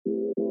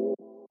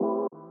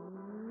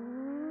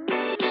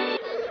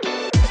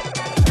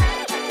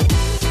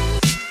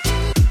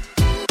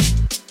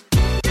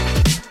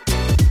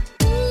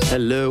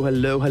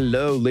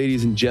Hello,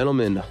 ladies and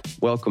gentlemen.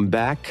 Welcome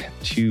back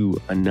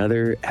to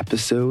another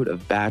episode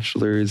of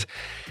Bachelors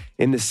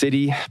in the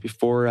City.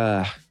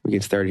 Before we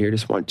get started here,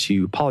 just want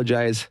to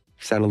apologize.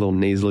 Sound a little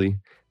nasally.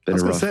 I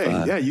was going to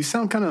say, you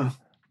sound kind of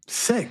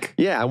sick.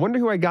 Yeah, I wonder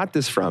who I got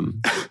this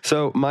from.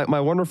 So my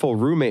wonderful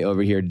roommate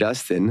over here,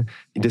 Dustin,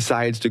 he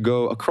decides to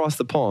go across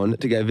the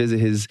pond to go visit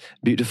his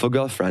beautiful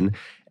girlfriend.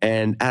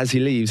 And as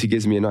he leaves, he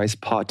gives me a nice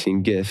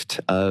parting gift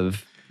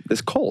of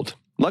this cold.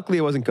 Luckily,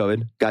 it wasn't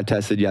COVID. Got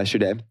tested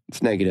yesterday.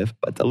 It's negative,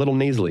 but a little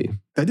nasally.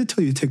 I did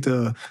tell you to take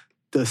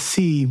the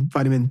C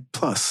vitamin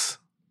plus,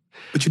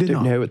 but you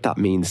didn't know what that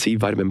means. C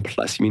vitamin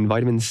plus. You mean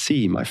vitamin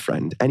C, my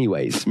friend.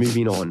 Anyways,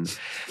 moving on.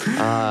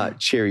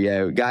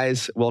 Cheerio.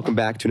 Guys, welcome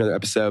back to another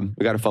episode.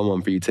 We got a fun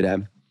one for you today.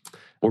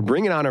 We're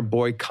bringing on our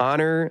boy,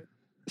 Connor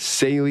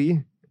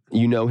Saley.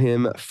 You know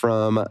him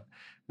from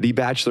The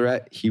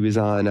Bachelorette. He was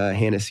on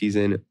Hannah's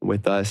season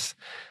with us,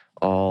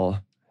 all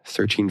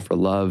searching for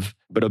love.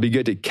 But it'll be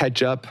good to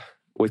catch up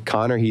with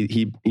Connor.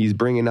 He's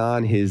bringing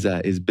on his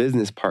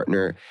business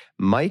partner,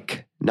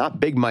 Mike. Not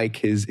Big Mike,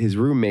 his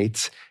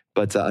roommates,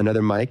 but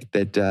another Mike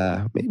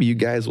that maybe you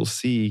guys will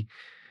see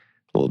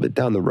a little bit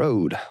down the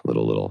road.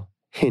 Little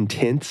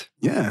hint.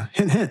 Yeah,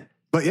 hint.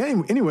 But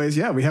yeah, anyways,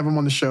 we have them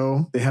on the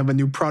show. They have a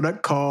new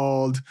product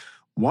called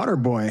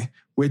Waterboy,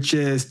 which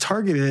is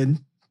targeted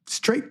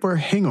straight for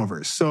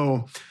hangovers.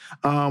 So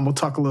we'll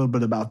talk a little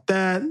bit about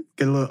that,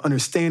 get a little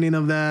understanding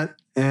of that,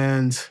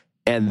 and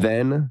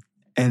then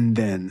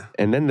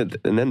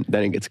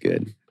it gets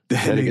good.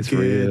 Then it gets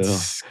real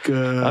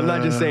good. I'm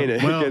not just saying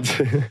it. Well,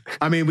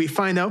 I mean, we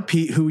find out,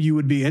 Pete, who you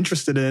would be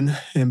interested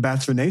in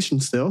Bachelor Nation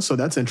still. So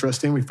that's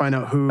interesting. We find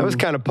out who. That was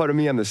kind of putting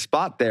me on the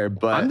spot there,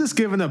 but I'm just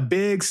giving a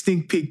big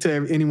sneak peek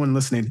to anyone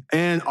listening.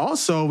 And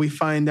also, we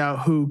find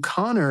out who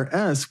Connor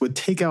S. would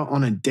take out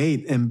on a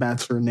date in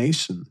Bachelor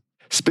Nation.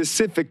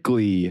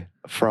 Specifically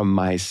from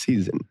my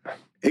season.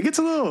 It gets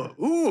a little,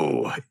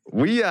 ooh.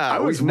 I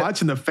was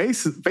watching the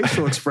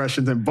facial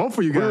expressions and both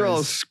of you guys. We were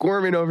all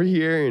squirming over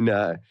here and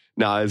it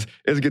was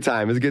a good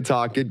time. It was a good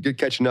talk, good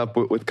catching up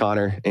with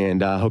Connor.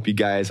 And I know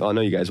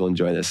you guys will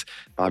enjoy this.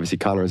 Obviously,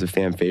 Connor was a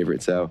fan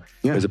favorite, so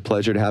it was a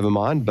pleasure to have him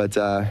on. But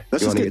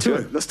let's just get to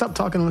it. Let's stop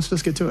talking. Let's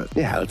just get to it.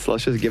 Yeah, let's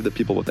just give the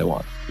people what they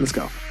want. Let's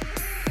go.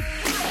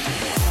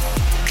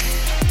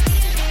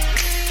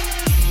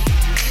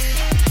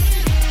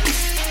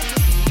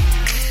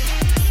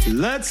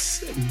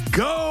 Let's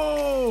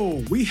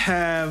go. We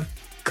have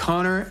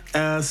Connor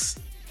S.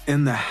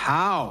 in the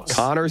house.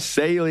 Connor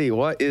Saley,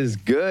 what is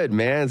good,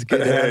 man? It's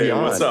good to have you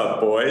on. What's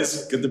up,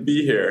 boys? Good to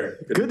be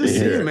here. Good to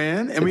see you,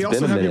 man. And we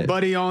also have your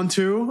buddy on,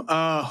 too.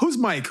 Who's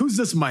Mike? Who's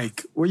this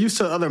Mike? We're used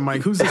to other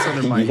Mike. Who's this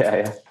other Mike?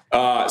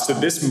 So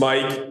this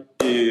Mike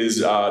is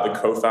the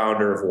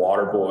co-founder of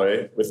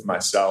Waterboy with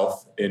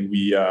myself. And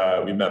we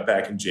met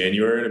back in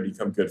January and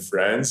become good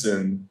friends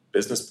and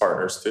business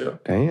partners, too.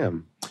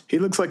 Damn. He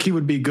looks like he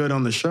would be good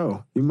on the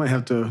show. You might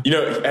have to...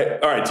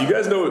 all right, do you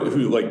guys know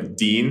who,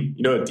 Dean?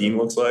 You know what Dean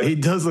looks like? He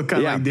does look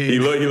kind of like Dean. He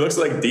looks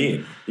like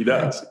Dean. He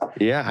does.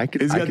 Yeah, I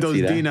could. He's got those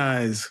Dean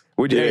eyes.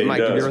 Mike, have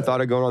you ever thought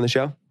of going on the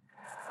show?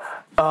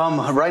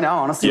 Right now,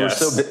 honestly,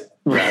 yes. We're so...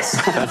 Yes.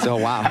 That's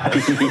wow. I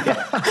was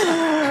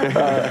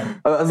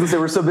going to say,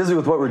 we're so busy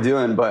with what we're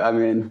doing, but I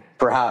mean,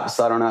 perhaps,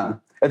 I don't know.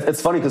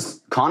 It's funny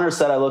because Connor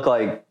said I look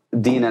like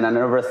Dean, and I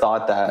never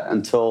thought that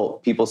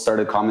until people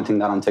started commenting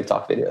that on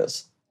TikTok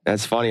videos.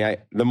 That's funny.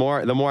 The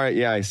more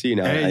I see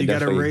now. Hey, you got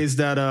to raise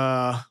that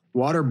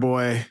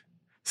Waterboy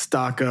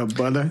stock up,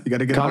 brother. You got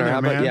to get Connor,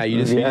 on there, man.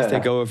 You just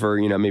take over for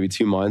maybe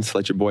 2 months.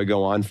 Let your boy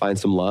go on, find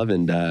some love,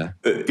 and come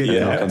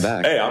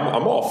back. Hey,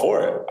 I'm all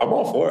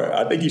for it.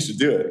 I think you should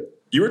do it.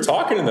 You were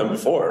talking to them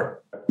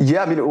before.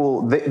 Yeah, I mean,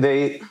 well,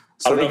 they.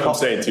 I don't know if I'm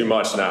saying too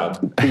much now.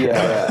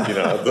 Yeah.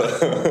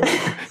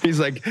 He's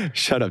like,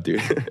 shut up,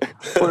 dude.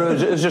 Well,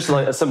 it was just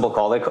like a simple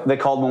call. They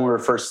called when we were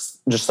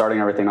first just starting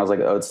everything. I was like,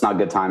 oh, it's not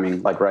good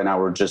timing. Like right now,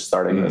 we're just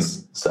starting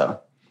this. So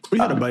we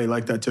had a buddy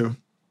like that too.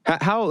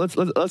 How?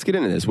 Let's get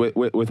into this with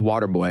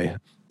Waterboy.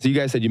 So you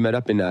guys said you met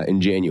up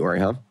in January,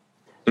 huh?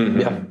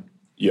 Mm-hmm.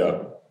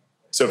 Yeah.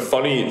 So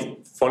funny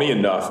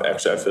enough,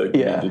 actually, I feel like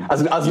I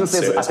was going to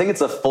say, I think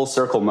it's a full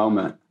circle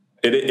moment.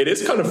 It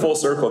is kind of full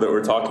circle that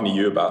we're talking to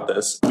you about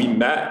this. We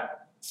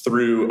met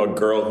through a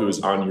girl who was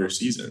on your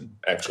season,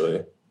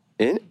 actually.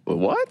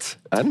 What?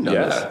 I didn't know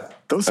this.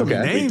 Those some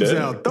names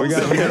out. We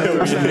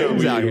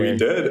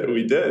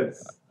did.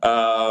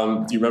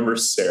 Do you remember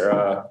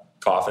Sarah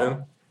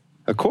Coffin?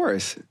 Of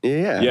course.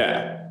 Yeah.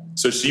 Yeah.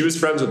 So she was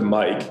friends with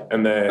Mike,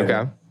 and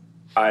then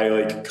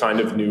I kind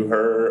of knew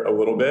her a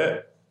little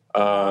bit.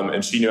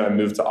 And she knew I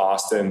moved to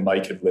Austin.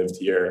 Mike had lived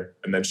here,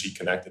 and then she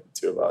connected the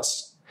two of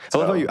us. So,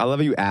 I love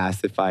how you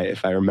asked if I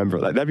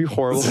remember that. That'd be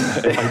horrible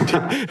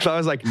if I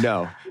was like,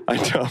 no, I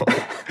don't.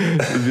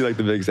 It'd be like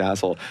the biggest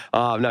asshole.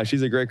 No,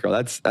 she's a great girl.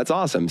 That's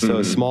awesome. So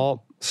a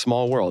small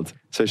world.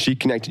 So she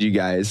connected you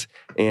guys,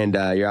 and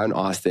you're out in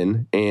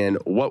Austin. And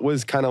what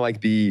was kind of like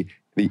the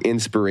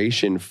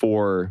inspiration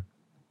for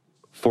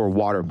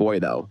Waterboy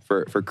though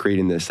for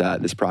creating this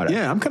product?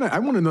 Yeah, I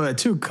want to know that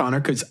too, Connor,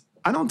 because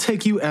I don't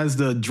take you as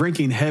the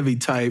drinking heavy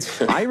type.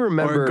 I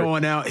remember or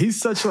going out. He's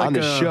such like on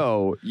the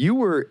show. You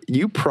were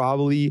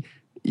probably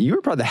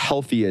the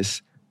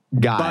healthiest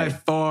guy by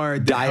far,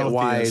 diet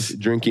wise,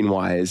 drinking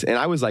wise. And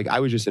I was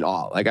just in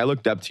awe. Like I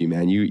looked up to you,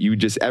 man. You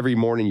just every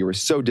morning you were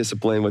so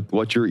disciplined with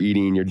what you're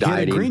eating, your dieting. He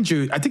had a green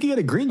juice. I think he had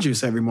a green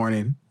juice every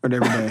morning or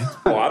every day.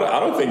 Well, I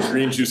don't think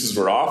green juices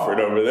were offered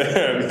over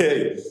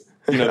there.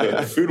 I mean,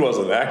 the food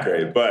wasn't that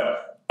great,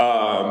 but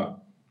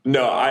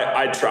no,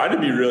 I tried to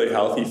be really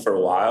healthy for a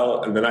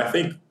while. And then I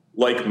think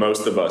like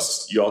most of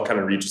us, you all kind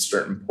of reach a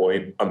certain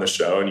point on the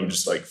show and you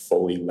just like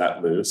fully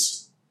let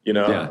loose,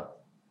 Yeah.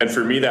 And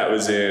for me, that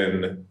was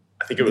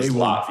I think it was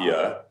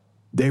Latvia.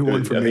 Day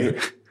one for me.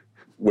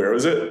 Where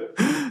was it?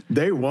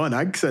 Day one.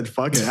 I said,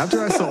 fuck it.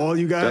 After I saw all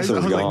you guys, I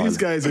was like, these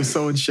guys are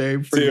so in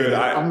shape. Dude,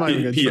 I'm not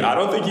even Pete, I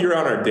don't think you were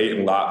on our date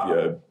in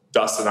Latvia.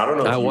 Dustin, I don't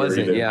know if I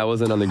wasn't. Yeah, I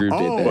wasn't on the group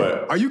date there.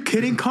 But are you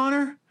kidding,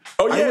 Connor?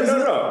 Oh, yeah,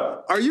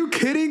 no. Are you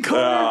kidding,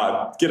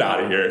 Connor? Get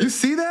out of here. You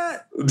see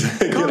that?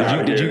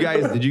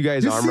 Did you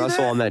guys arm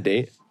wrestle on that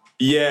date?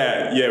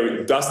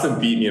 Yeah. Dustin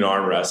beat me in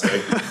arm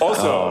wrestling.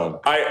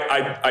 Also,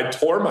 I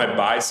tore my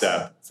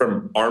bicep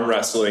from arm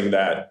wrestling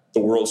that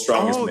the world's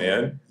strongest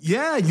man.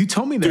 Yeah, you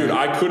told me that. Dude,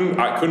 I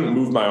couldn't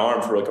move my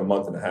arm for like a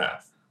month and a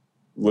half.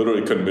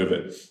 Literally couldn't move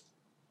it.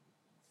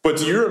 But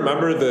do you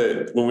remember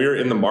that when we were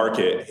in the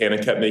market,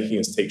 Hannah kept making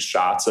us take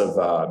shots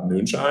of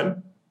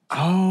moonshine?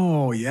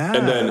 Oh, yeah.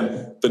 And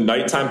then the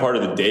nighttime part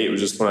of the date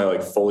was just when I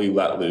like fully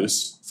let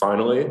loose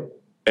finally.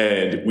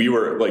 And we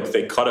were like,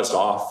 they cut us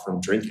off from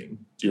drinking.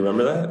 Do you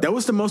remember that? That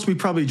was the most we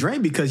probably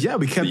drank because,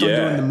 we kept on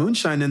doing the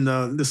moonshine in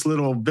this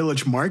little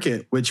village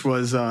market, which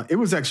was, it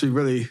was actually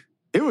really,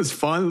 it was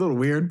fun, a little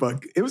weird,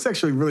 but it was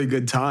actually a really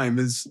good time.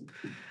 That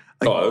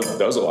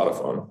was a lot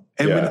of fun.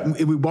 And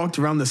we walked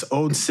around this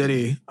old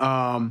city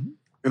in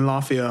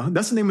Latvia.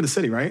 That's the name of the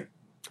city, right?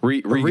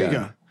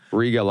 Riga.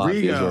 Riga,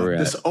 Latvia is where we're at.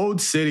 This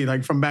old city,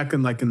 like from back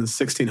in the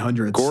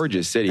 1600s.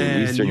 Gorgeous city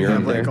in Eastern Europe.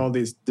 And you have like all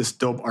this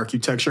dope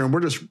architecture. And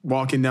we're just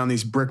walking down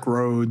these brick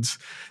roads,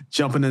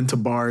 jumping into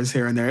bars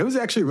here and there. It was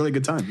actually a really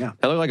good time, yeah.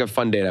 That looked like a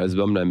fun date. I was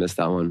bummed I missed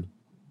that one.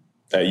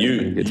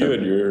 You had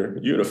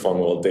a fun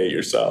little date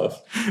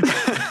yourself.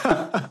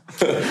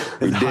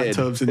 We did. Hot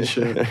tubs and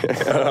shit.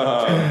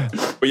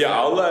 But yeah,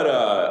 I'll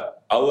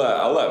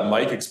let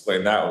Mike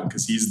explain that one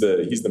because he's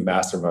the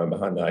mastermind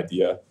behind the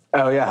idea.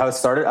 Oh yeah, how it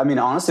started? I mean,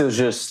 honestly, it was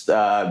just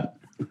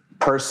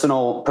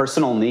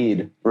personal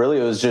need.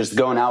 Really, it was just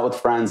going out with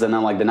friends and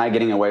then like the night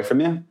getting away from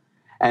you.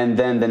 And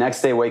then the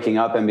next day waking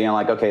up and being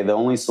like, okay, the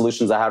only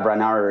solutions I have right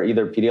now are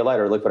either Pedialyte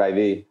or Liquid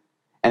IV.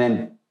 And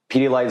then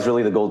Pedialyte is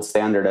really the gold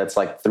standard. It's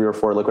like 3 or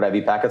 4 Liquid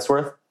IV packets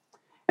worth.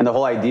 And the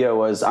whole idea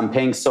was I'm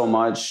paying so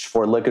much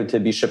for liquid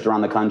to be shipped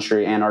around the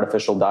country and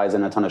artificial dyes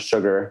and a ton of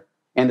sugar.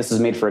 And this is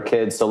made for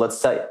kids. So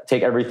let's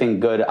take everything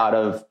good out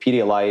of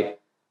Pedialyte,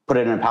 put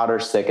it in a powder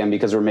stick. And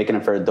because we're making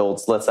it for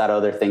adults, let's add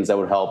other things that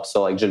would help.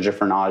 So like ginger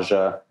for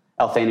nausea,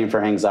 L-theanine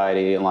for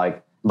anxiety, and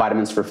like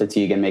vitamins for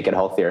fatigue and make it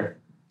healthier.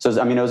 So,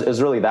 it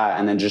was really that.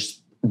 And then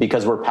just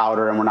because we're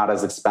powder and we're not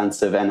as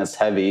expensive and as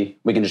heavy,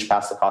 we can just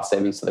pass the cost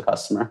savings to the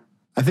customer.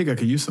 I think I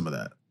could use some of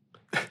that.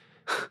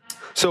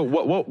 So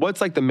what's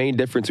like the main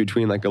difference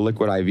between like a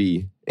Liquid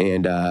IV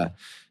and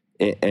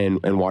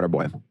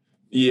Waterboy?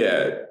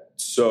 Yeah.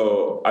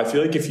 So I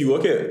feel like if you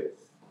look at,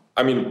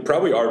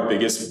 probably our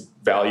biggest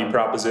value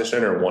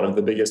proposition or one of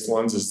the biggest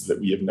ones is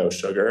that we have no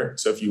sugar.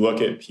 So if you look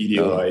at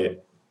Pedialyte,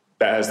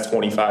 that has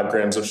 25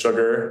 grams of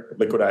sugar.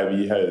 Liquid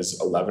IV has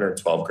 11 or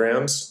 12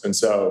 grams. And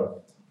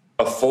so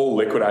a full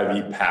Liquid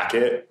IV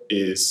packet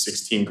is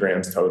 16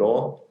 grams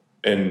total.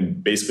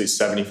 And basically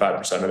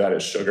 75% of that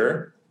is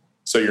sugar.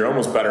 So you're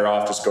almost better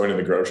off just going to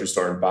the grocery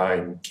store and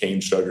buying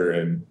cane sugar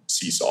and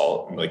sea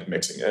salt and like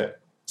mixing it.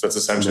 So that's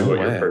essentially what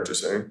you're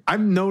purchasing. I've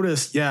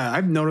noticed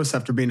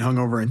after being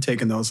hungover and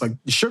taking those, like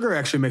sugar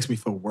actually makes me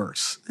feel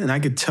worse. And I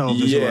could tell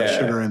there's a lot of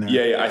sugar in there.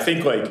 Yeah. I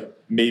think like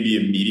maybe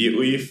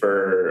immediately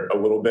for a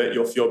little bit,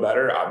 you'll feel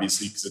better,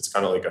 obviously, because it's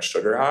kind of like a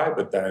sugar high,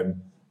 but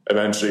then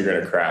eventually you're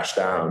going to crash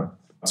down.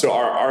 So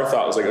our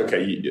thought was like,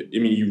 okay,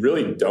 you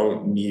really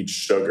don't need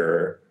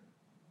sugar.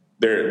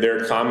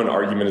 Their common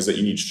argument is that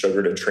you need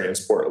sugar to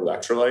transport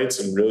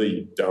electrolytes and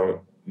really don't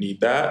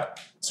need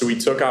that. So we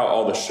took out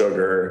all the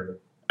sugar,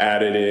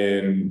 added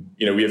in,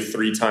 we have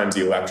 3 times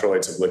the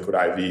electrolytes of Liquid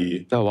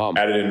IV. Oh, wow.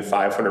 Added in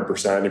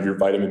 500% of your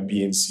vitamin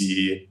B and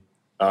C,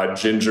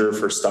 ginger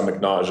for stomach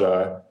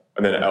nausea,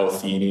 and then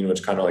L-theanine,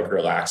 which kind of like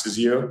relaxes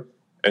you.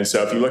 And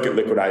so if you look at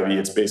Liquid IV,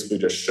 it's basically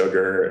just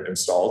sugar and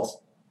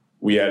salt.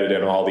 We added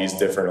in all these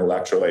different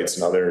electrolytes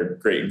and other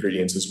great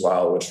ingredients as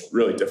well, which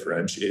really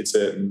differentiates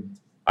it. And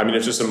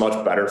it's just a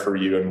much better for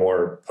you and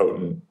more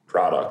potent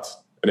product.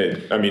 And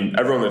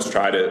everyone that's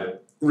tried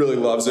it really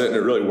loves it and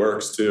it really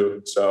works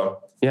too. So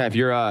Yeah, if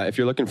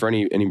you're looking for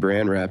any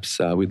brand reps,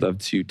 we'd love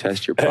to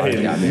test your product.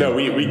 Hey, no,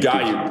 we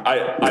got you.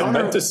 I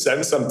meant to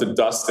send some to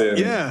Dustin.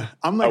 Yeah,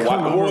 I'm like,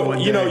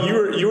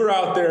 you were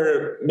out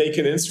there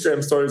making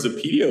Instagram stories of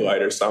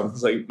Pedialyte or something.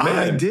 It's like,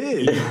 man, I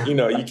did.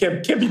 You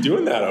can't be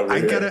doing that over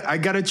here. I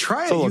gotta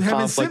try it. You haven't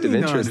conflict of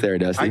interest there,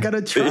 Dusty. I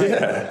gotta try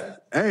it.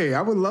 Hey,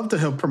 I would love to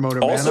help promote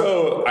it.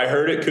 Also, I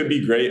heard it could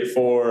be great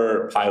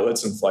for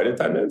pilots and flight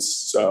attendants.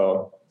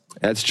 So.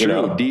 That's true.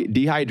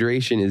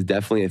 Dehydration is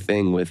definitely a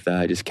thing with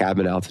just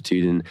cabin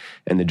altitude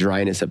and the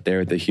dryness up there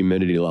with the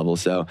humidity level.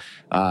 So,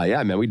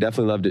 yeah, man, we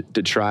definitely love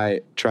to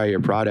try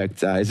your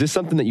product. Is this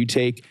something that you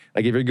take,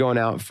 like if you're going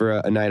out for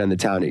a night on the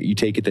town, you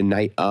take it the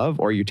night of,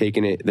 or you're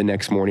taking it the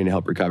next morning to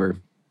help recover?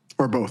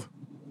 Or both.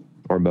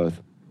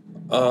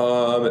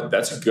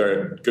 That's a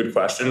good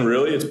question.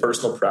 Really, it's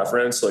personal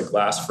preference. Like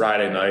last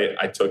Friday night,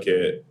 I took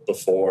it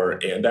before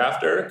and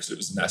after because it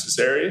was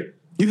necessary.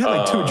 You had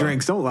like 2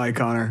 drinks. Don't lie,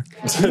 Connor.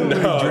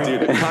 No,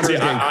 dude. See,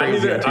 I'm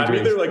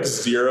either like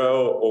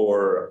 0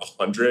 or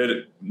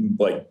 100.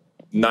 Like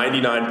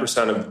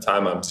 99% of the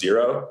time I'm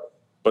 0.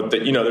 But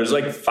there's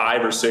like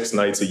 5 or 6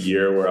 nights a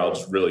year where I'll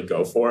just really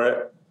go for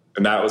it.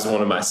 And that was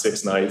one of my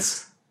 6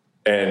 nights.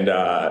 And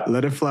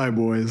let it fly,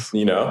 boys.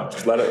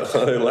 Just let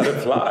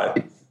it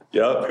fly.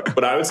 Yep.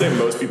 But I would say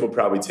most people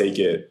probably take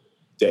it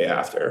day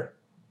after.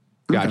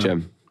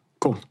 Gotcha.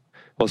 Cool.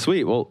 Well,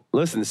 sweet. Well,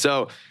 listen,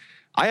 so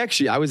I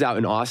was out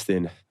in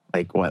Austin,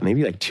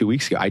 maybe 2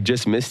 weeks ago. I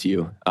just missed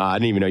you. I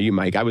didn't even know you,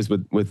 Mike. I was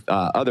with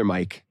other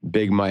Mike,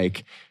 Big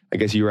Mike. I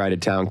guess you were out of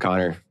town,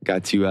 Connor.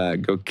 Got to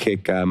go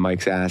kick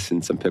Mike's ass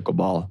in some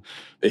pickleball.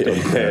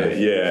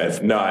 Yeah.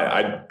 No,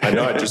 I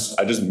know. I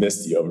just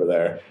missed you over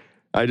there.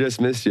 I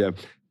just missed you. It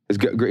was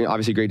great,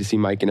 obviously great to see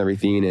Mike and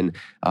everything. And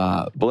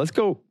but let's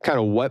go kind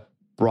of what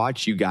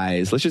brought you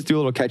guys. Let's just do a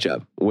little catch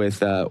up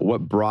with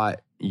what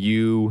brought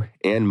you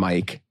and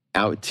Mike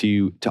out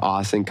to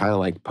Austin, kind of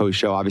like post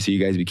show. Obviously, you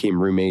guys became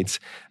roommates.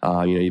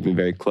 You've been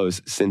very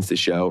close since the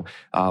show.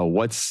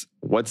 What's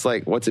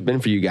it been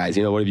for you guys?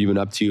 What have you been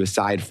up to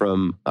aside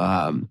from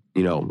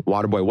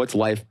Waterboy? What's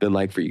life been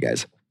like for you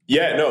guys?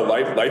 Yeah, no,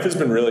 life has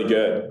been really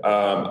good.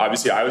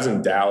 Obviously, I was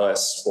in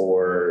Dallas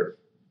for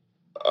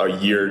a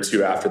year or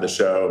 2 after the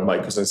show.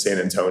 Mike was in San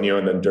Antonio,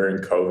 and then during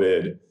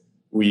COVID,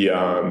 we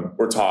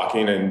were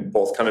talking and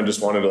both kind of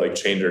just wanted to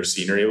change our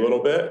scenery a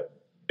little bit.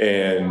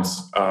 And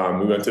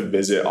we went to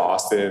visit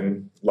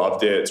Austin,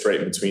 loved it. It's right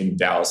in between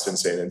Dallas and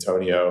San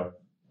Antonio.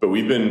 But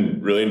we've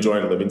been really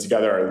enjoying living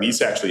together. Our lease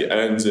actually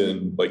ends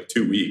in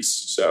 2 weeks.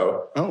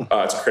 So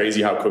it's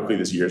crazy how quickly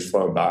this year's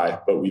flown by.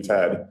 But we've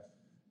had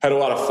a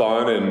lot of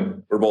fun,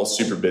 and we're both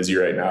super busy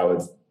right now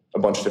with a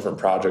bunch of different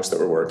projects that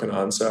we're working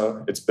on.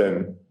 So it's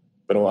been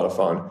a lot of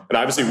fun. And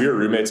obviously we were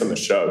roommates on the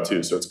show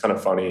too. So it's kind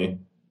of funny.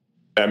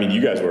 I mean,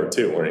 you guys were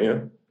too, weren't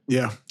you?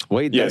 Yeah.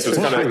 Wait, yeah. So it's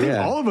kind of, I think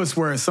all of us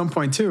were at some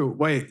point too.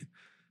 Wait,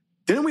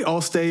 didn't we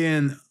all stay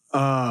in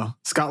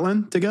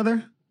Scotland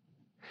together?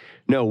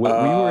 No, we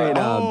were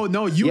in.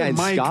 No, you and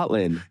Mike.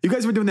 Scotland. You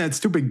guys were doing that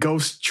stupid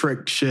ghost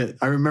trick shit.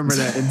 I remember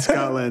that in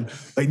Scotland.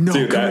 No,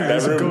 dude, come here.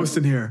 There's a ghost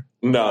in here.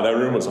 No, that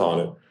room was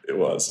haunted. It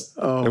was.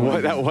 Oh, that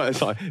was.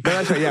 No,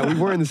 that's right. Yeah, we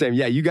were in the same.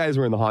 Yeah, you guys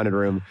were in the haunted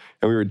room,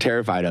 and we were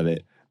terrified of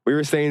it. We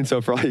were staying.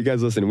 So for all you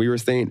guys listening, we were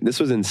staying. This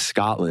was in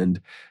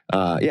Scotland.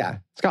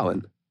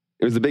 Scotland.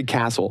 It was a big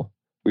castle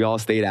we all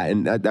stayed at,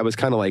 and that was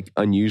kind of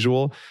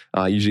unusual.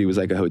 Usually it was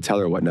a hotel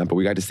or whatnot, but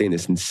we got to stay in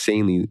this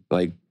insanely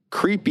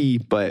creepy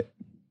but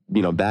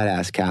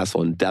badass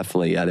castle, and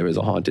definitely there was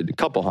a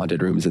couple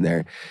haunted rooms in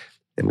there,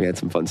 and we had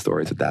some fun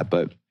stories with that.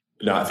 But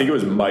no, I think it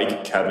was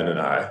Mike, Kevin, and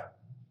I.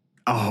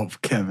 Oh,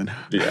 Kevin.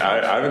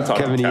 Yeah, I haven't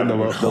talked Kevin to Kevin.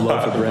 Eating the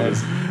loaf of bread.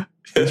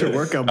 That's your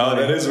workout buddy.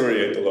 Oh, that is where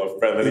you ate the loaf of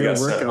bread. Then he got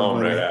sent home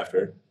right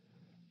after.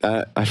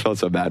 I felt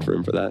so bad for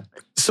him for that.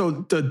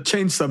 So to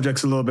change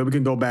subjects a little bit, we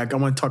can go back. I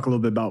want to talk a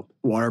little bit about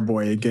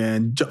Waterboy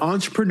again.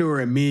 Entrepreneur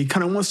and me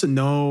kind of wants to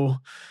know,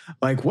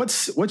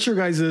 what's your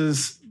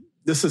guys's,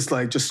 this is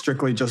just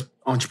strictly just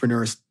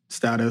entrepreneur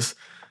status.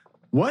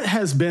 What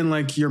has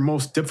been your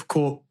most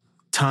difficult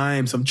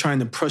times of trying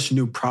to push a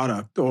new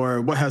product,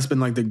 or what has been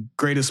the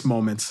greatest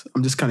moments?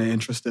 I'm just kind of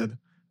interested.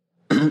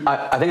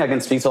 I think I can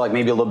speak to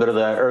maybe a little bit of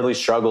the early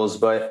struggles,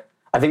 but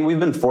I think we've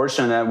been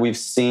fortunate that we've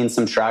seen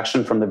some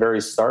traction from the very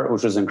start,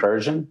 which was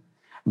encouraging.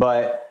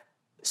 But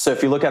so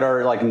if you look at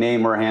our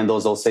name or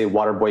handles, they'll say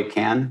Waterboy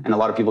Can, and a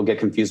lot of people get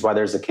confused why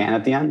there's a can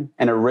at the end.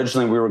 And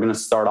originally we were going to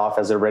start off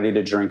as a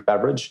ready-to-drink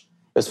beverage.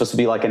 It was supposed to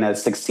be in a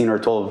 16 or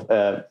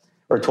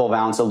 12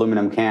 ounce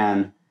aluminum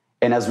can.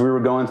 And as we were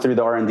going through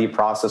the R&D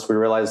process, we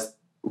realized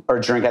our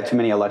drink had too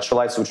many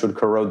electrolytes, which would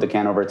corrode the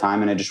can over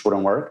time, and it just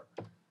wouldn't work.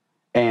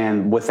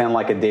 And within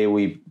a day,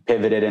 we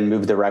pivoted and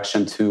moved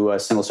direction to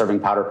single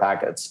serving powder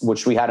packets,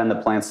 which we had in the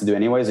plans to do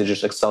anyways. It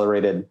just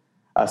accelerated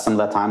some of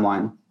that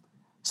timeline.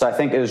 So I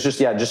think it was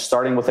just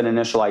starting with an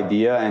initial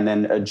idea and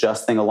then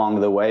adjusting along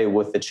the way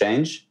with the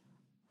change.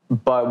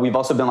 But we've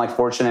also been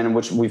fortunate in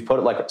which we've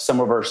put some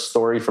of our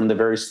story from the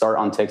very start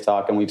on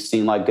TikTok, and we've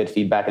seen good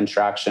feedback and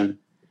traction.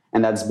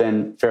 And that's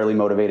been fairly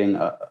motivating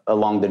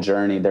along the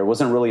journey. There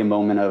wasn't really a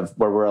moment of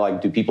where we're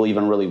like, do people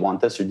even really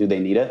want this or do they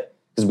need it?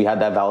 Because we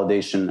had that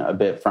validation a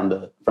bit from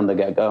the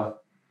get-go.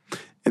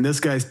 And this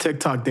guy's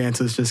TikTok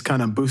dances just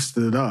kind of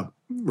boosted it up,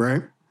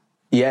 right?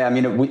 Yeah, I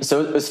mean,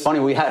 so it was funny.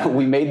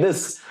 We made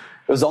this.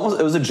 It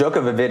was a joke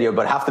of a video,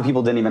 but half the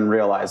people didn't even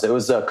realize it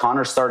was.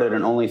 Connor started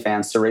an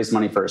OnlyFans to raise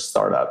money for a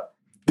startup.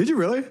 Did you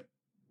really?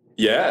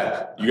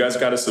 Yeah, you guys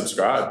got to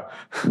subscribe.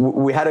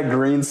 We had a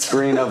green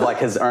screen of like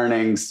his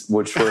earnings,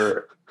 which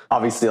were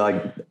obviously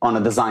like on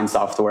a design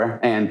software,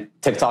 and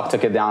TikTok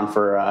took it down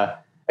for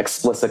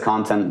explicit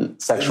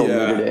content, sexual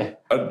nudity.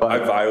 I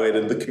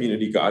violated the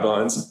community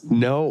guidelines.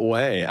 No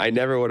way. I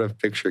never would have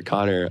pictured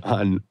Connor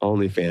on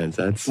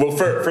OnlyFans. Well,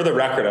 for the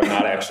record, I'm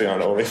not actually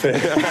on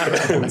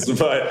OnlyFans.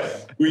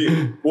 But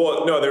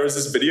there was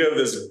this video of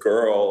this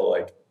girl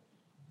like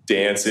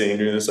dancing,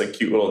 doing this like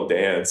cute little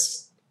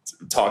dance,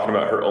 talking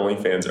about her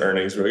OnlyFans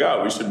earnings. We're like,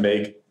 oh, we should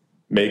make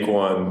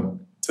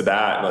one to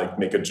that and like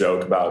make a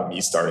joke about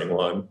me starting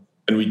one.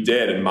 And we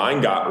did, and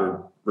mine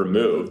got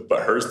removed,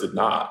 but hers did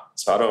not.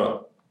 So I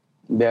don't.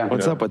 Yeah,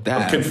 what's up with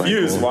that? I'm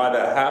confused why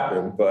that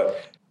happened,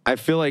 but I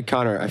feel like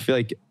Connor.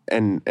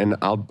 And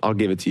I'll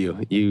give it to you.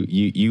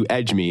 You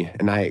edge me,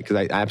 because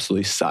I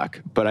absolutely suck.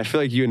 But I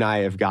feel like you and I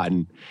have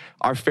gotten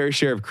our fair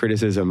share of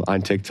criticism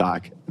on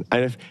TikTok.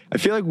 And I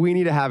feel like we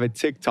need to have a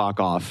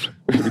TikTok off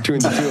between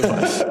the two of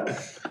us.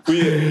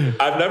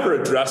 I've never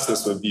addressed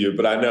this with you,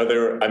 but I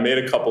know I made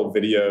a couple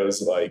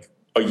videos like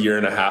a year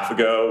and a half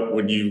ago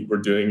when you were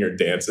doing your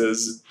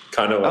dances,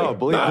 kind of like.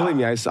 Believe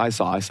me, I saw.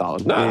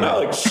 Not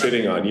like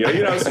shitting on you.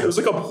 It was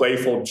like a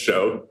playful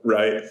joke,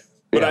 right?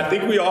 But I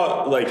think we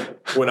all,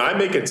 like, when I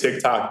make a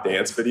TikTok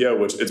dance video,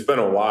 which it's been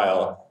a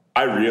while,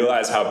 I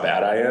realize how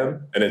bad I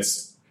am, and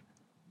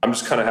I'm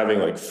just kind of having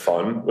like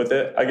fun with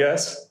it, I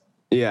guess.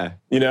 Yeah.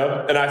 And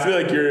I feel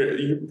like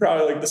you're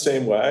probably like the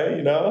same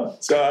way,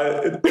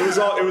 So it was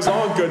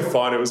all in good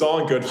fun. It was all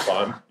in good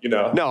fun,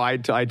 No, I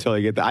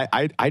totally get that.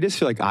 I just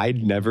feel like I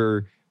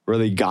never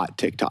really got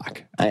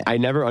TikTok. I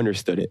never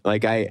understood it.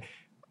 Like I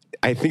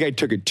think I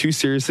took it too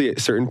seriously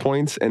at certain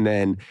points and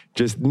then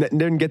just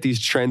didn't get these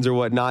trends or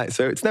whatnot.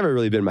 So it's never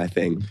really been my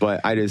thing, but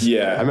I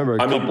remember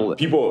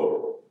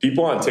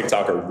people on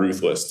TikTok are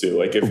ruthless too.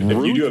 Like if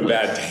you do a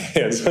bad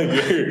dance, like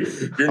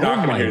you're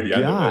not going to hear the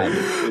end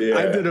of it. Yeah.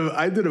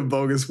 I did a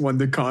bogus one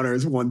to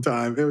Connor's one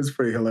time. It was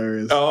pretty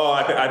hilarious. Oh,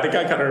 I think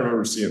I kind of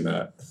remember seeing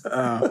that.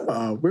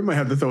 We might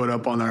have to throw it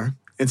up on our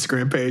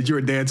Instagram page. You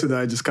were dancing and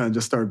I just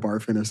started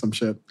barfing or some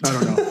shit. I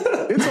don't know.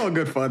 It's all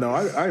good fun though.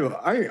 I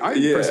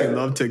personally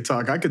love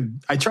TikTok. I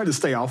try to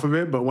stay off of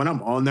it, but when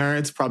I'm on there,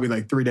 it's probably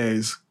like 3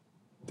 days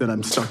that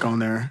I'm stuck on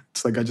there.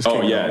 It's like I just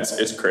can't go.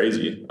 It's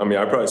crazy. I mean,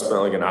 I probably spent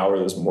like an hour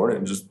this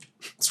morning just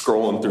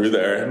scrolling through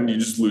there, and you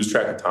just lose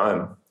track of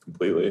time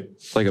completely.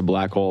 It's like a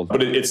black hole.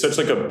 But it's such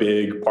like a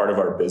big part of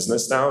our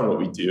business now and what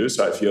we do.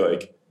 So I feel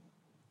like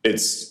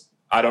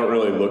I don't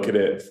really look at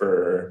it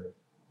for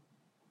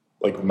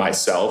like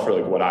myself or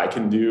like what I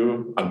can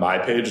do on my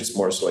page. It's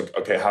more so like,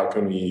 okay, how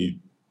can we,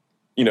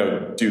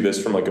 do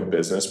this from like a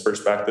business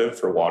perspective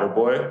for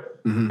Waterboy?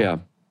 Mm-hmm. Yeah.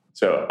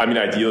 So, I mean,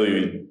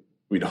 ideally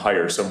we'd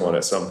hire someone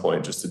at some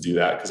point just to do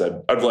that, because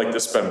I'd like to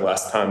spend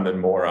less time than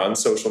more on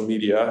social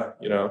media,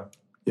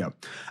 Yeah.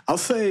 I'll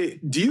say,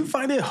 do you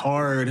find it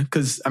hard?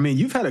 Because, I mean,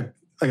 you've had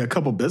a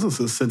couple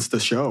businesses since the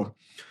show.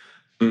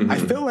 Mm-hmm. I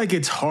feel like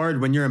it's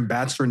hard when you're in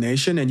Bachelor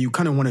Nation and you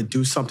kind of want to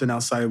do something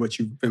outside of what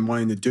you've been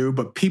wanting to do,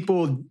 but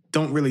people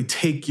don't really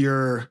take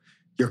your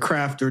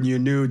craft or your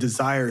new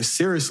desires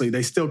seriously.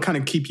 They still kind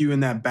of keep you in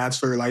that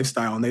Bachelor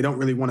lifestyle, and they don't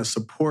really want to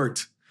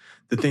support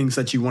the things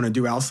that you want to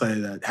do outside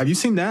of that. Have you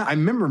seen that? I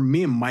remember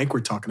me and Mike were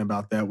talking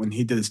about that when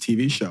he did his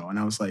TV show. And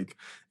I was like,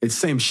 it's the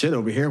same shit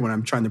over here when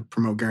I'm trying to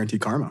promote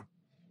Guaranteed Karma.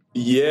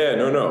 Yeah,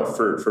 no,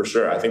 for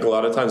sure. I think a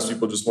lot of times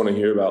people just want to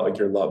hear about like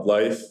your love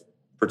life,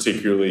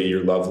 particularly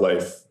your love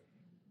life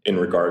in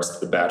regards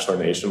to the Bachelor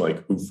Nation,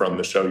 like who from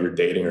the show you're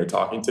dating or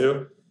talking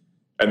to.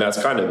 And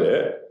that's kind of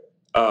it,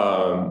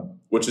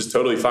 which is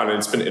totally fine. And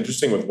it's been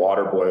interesting with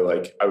Waterboy.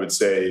 Like I would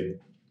say,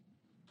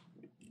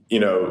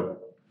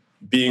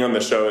 being on the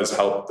show has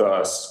helped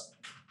us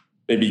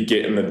maybe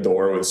get in the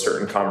door with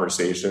certain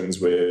conversations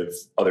with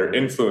other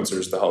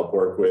influencers to help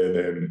work with.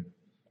 And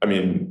I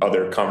mean,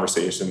 other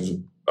conversations,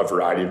 a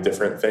variety of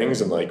different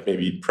things and like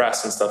maybe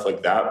press and stuff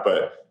like that.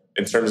 But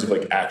in terms of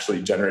like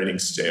actually generating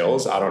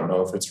sales, I don't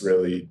know if it's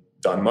really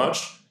done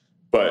much,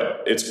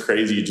 but it's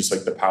crazy just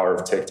like the power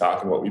of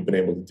TikTok and what we've been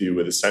able to do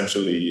with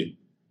essentially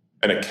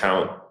an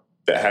account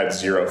that had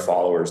 0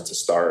 followers to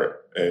start.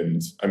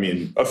 And I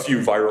mean, a few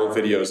viral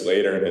videos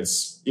later and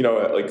it's,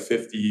 at like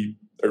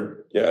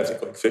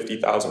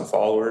 50,000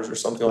 followers or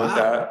something like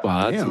that.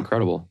 Wow, that's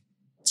incredible.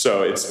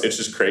 So it's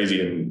just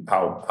crazy and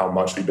how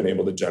much we've been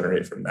able to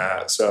generate from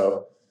that.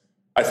 So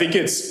I think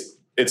it's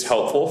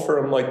helpful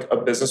from like a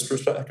business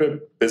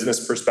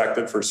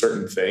perspective for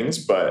certain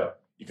things,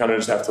 but you kind of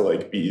just have to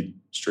like be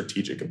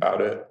strategic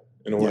about it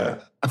in a way.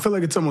 I feel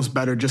like it's almost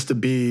better just to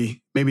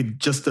be maybe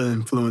just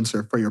an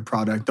influencer for your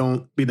product.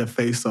 Don't be the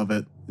face of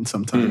it. And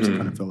sometimes I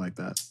kind of feel like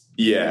that.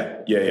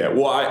 Yeah.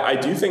 Well, I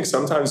do think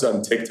sometimes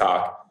on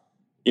TikTok,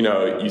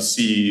 you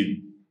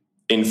see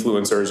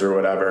influencers or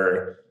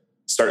whatever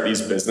start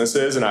these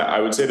businesses. And I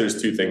would say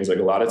there's two things. Like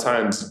a lot of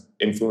times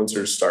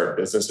influencers start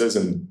businesses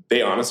and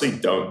they honestly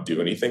don't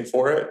do anything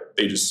for it.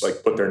 They just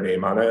like put their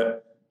name on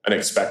it and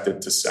expect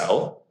it to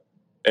sell.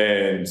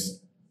 And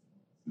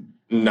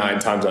 9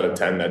 times out of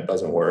 10, that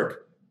doesn't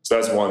work. So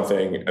that's one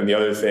thing. And the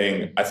other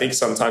thing, I think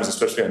sometimes,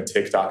 especially on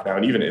TikTok now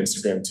and even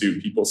Instagram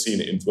too, people see an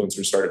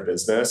influencer start a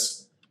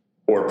business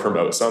or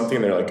promote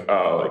something. They're like,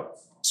 oh, like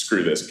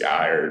screw this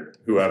guy or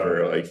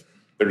whoever. Like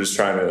they're just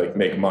trying to like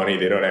make money.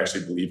 They don't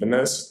actually believe in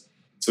this.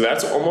 So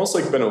that's almost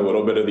like been a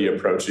little bit of the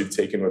approach you've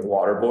taken with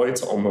Waterboy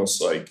to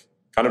almost like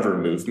kind of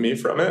remove me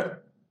from it.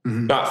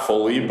 Mm-hmm. Not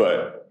fully,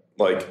 but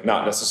like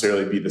not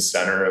necessarily be the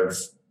center of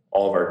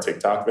all of our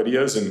TikTok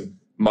videos. And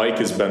Mike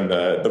has been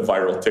the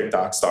viral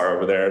TikTok star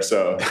over there.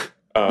 So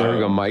there we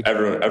go, Mike.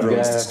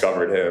 Everyone's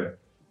discovered him.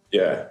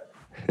 Yeah.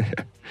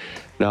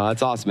 No,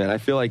 that's awesome, man. I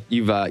feel like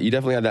you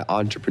definitely have that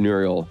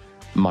entrepreneurial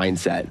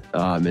mindset.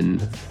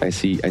 And I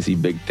see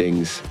big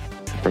things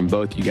from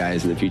both you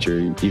guys in the future,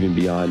 even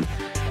beyond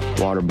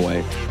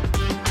Waterboy.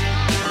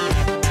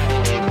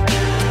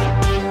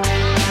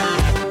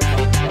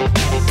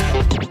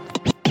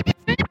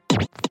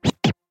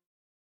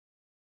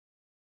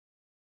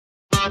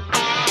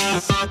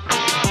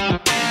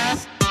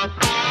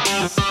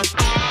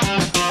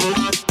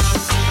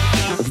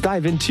 Let's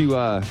dive into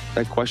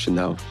that question,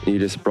 though, you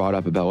just brought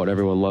up about what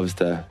everyone loves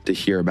to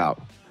hear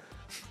about.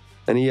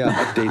 Any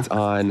updates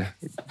on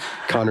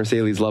Connor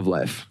Saley's love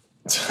life?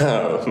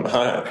 Oh,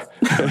 my.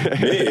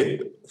 Me?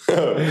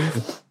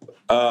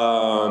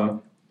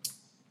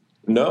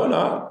 No,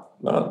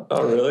 not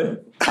really.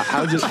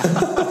 How's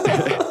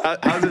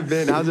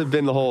it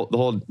been the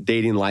whole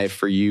dating life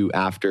for you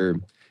after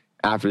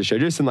the show?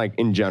 Just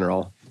in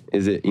general,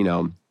 is it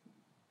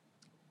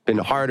been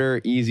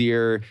harder,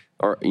 easier,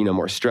 or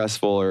more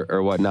stressful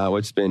or whatnot?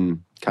 What's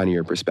been kind of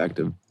your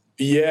perspective?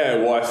 Yeah,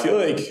 well, I feel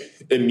like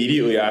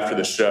immediately after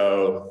the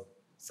show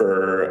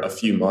for a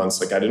few months,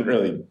 like I didn't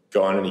really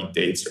go on any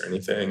dates or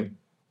anything.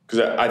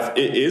 Because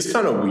it is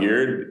kind of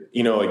weird,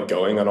 like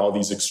going on all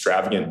these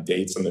extravagant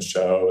dates on the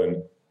show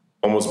and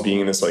almost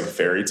being this like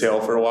fairy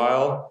tale for a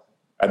while,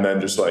 and then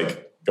just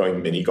like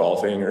going mini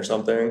golfing or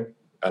something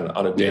and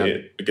on a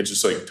date. It gets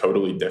just like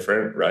totally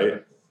different,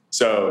 right?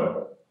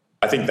 So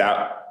I think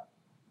that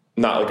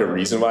not like a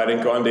reason why I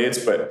didn't go on dates,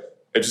 but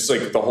it's just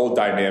like the whole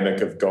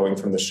dynamic of going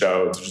from the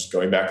show to just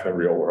going back to the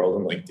real world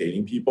and like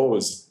dating people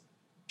was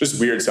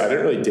just weird. So I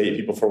didn't really date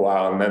people for a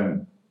while, and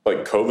then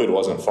like COVID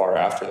wasn't far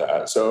after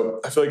that. So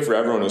I feel like for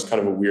everyone, it was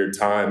kind of a weird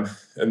time.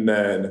 And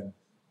then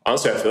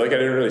honestly, I feel like I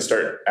didn't really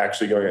start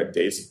actually going on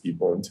dates with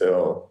people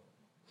until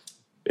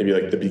maybe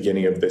like the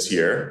beginning of this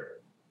year.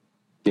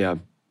 Yeah.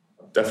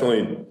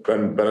 Definitely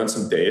been on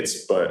some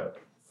dates, but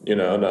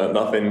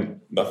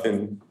nothing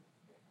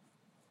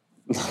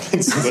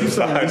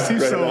solidified. You seem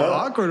right so now.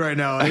 Awkward right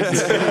now.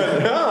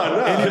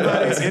 No.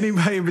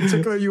 Anybody in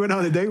particular you went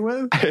on a date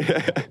with?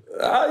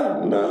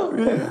 No.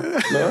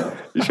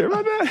 You sure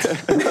about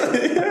that?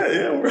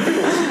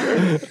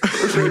 Yeah.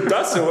 For sure.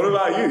 Dustin, what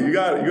about you? You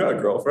got a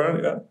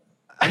girlfriend? Yeah.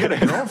 I got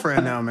a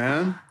girlfriend now,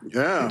 man.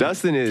 Yeah.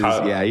 Dustin is.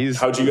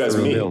 How'd you guys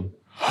meet?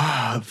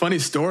 Funny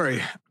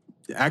story.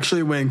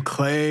 Actually, when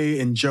Clay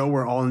and Joe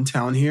were all in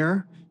town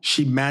here,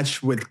 she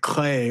matched with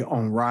Clay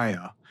on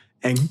Raya.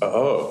 And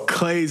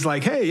Clay's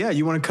like, hey, yeah,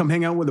 you want to come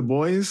hang out with the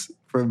boys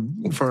for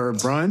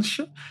brunch?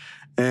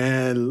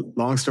 And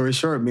long story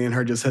short, me and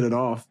her just hit it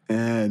off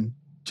and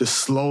just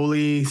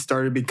slowly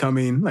started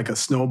becoming like a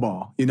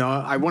snowball.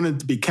 I wanted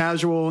to be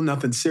casual,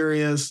 nothing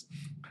serious.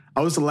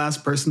 I was the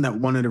last person that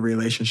wanted a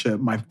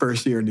relationship my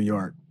first year in New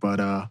York. But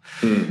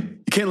you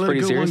can't let a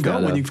good one go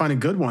when you find a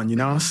good one,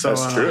 So,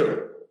 that's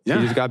true. Yeah.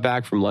 You just got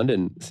back from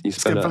London. You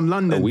spent from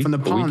London, from the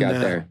pond out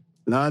there.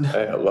 Lord.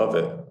 Hey, I love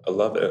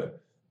it.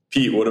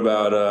 Pete, what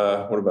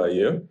about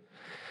you?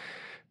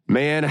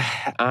 Man,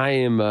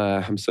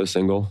 I'm so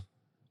single,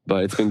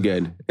 but it's been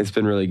good. It's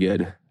been really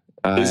good.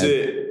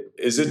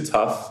 Is it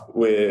tough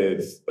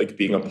with like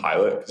being a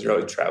pilot because you're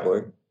always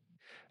traveling?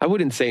 I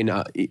wouldn't say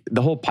no.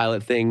 The whole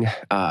pilot thing,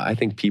 I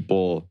think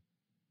people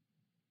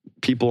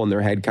in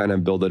their head kind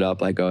of build it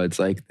up like, oh, it's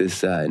like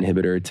this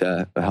inhibitor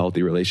to a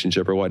healthy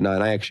relationship or whatnot.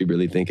 And I actually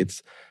really think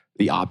it's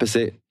the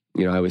opposite.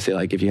 I always say,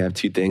 like, if you have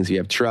two things, you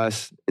have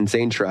trust,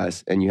 insane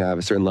trust, and you have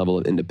a certain level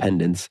of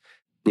independence,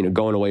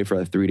 going away for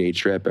a 3-day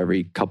trip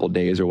every couple of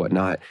days or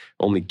whatnot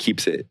only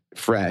keeps it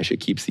fresh. It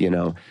keeps,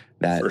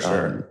 that, for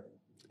sure.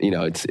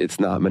 It's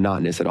not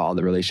monotonous at all,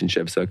 the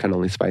relationship. So it kind of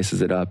only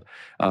spices it up.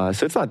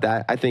 So it's not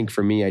that. I think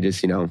for me, I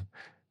just, the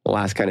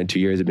last kind of 2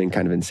 years have been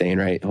kind of insane,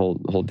 right?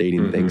 Whole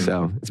dating thing.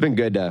 So it's been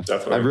good.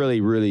 Definitely. I've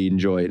really, really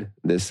enjoyed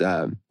this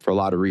for a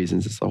lot of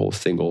reasons. It's a whole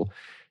single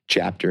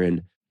chapter.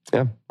 And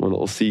yeah,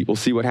 we'll see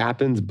what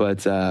happens.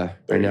 But right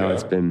now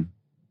it's been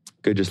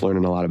good just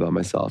learning a lot about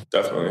myself.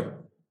 Definitely.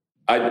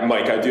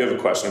 Mike, I do have a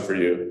question for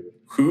you.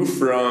 who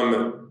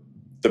from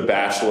The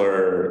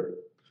Bachelor,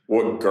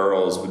 what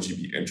girls would you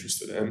be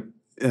interested in?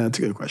 Yeah, that's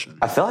a good question.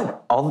 I feel like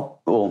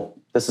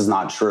this is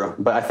not true,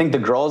 but I think the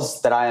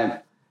girls that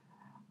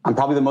I'm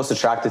probably the most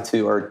attracted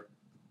to are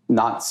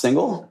not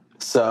single.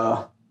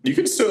 So you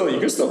can still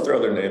throw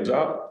their names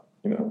out,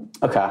 you know?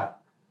 Okay.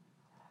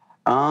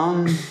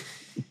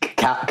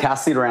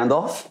 Cassie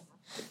Randolph.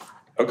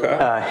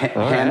 Okay.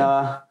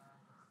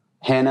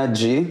 Hannah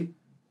G.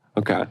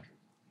 Okay.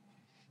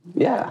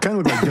 Yeah. Kind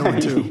of look like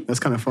Dylan too. That's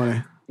kind of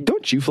funny.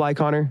 Don't you fly,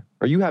 Connor?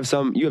 Or you have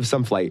some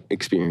flight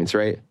experience,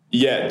 right?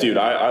 Yeah, dude,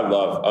 I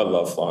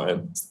love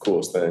flying. It's the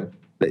coolest thing.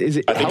 Is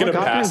it? I think in a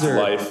helicopters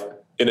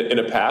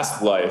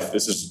past life,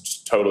 this is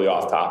just totally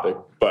off topic,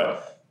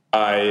 but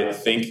I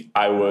think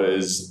I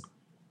was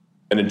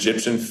an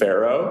Egyptian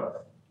pharaoh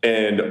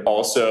and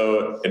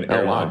also an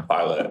airline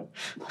pilot.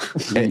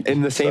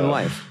 In the same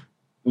life?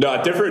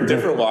 No,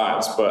 different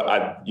lives, but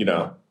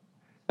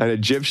an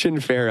Egyptian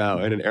pharaoh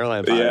and an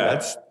airline pilot.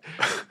 Yeah.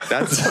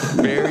 That's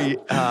very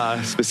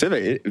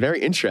specific,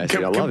 very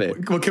interesting. I love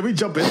it. Well, can we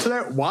jump into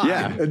that? Why?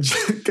 Yeah.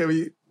 Can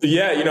we?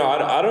 Yeah,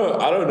 I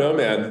don't know,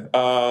 man.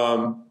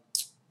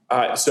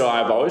 So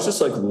I've always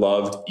just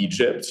loved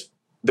Egypt.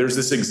 There's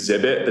this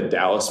exhibit, the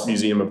Dallas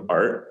Museum of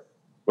Art.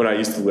 When I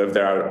used to live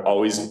there,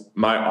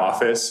 my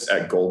office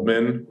at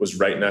Goldman was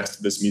right next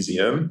to this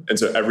museum. And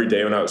so every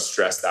day when I was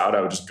stressed out,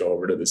 I would just go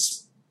over to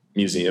this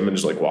museum and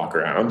just walk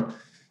around.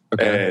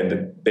 Okay.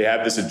 And they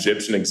have this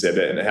Egyptian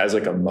exhibit and it has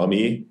a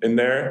mummy in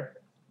there.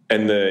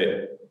 And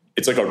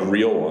it's a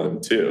real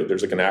one too.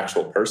 There's an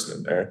actual person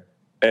in there.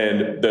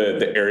 And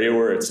the area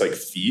where its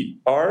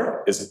feet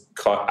are is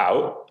cut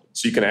out.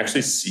 So you can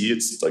actually see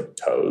its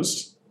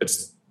toes.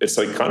 It's it's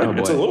a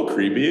little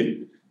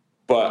creepy,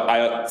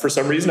 but for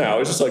some reason I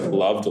always just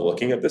loved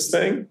looking at this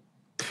thing.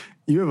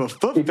 You have a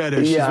foot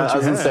fetish. Yeah, is what I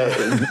was you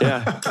gonna say.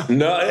 Yeah.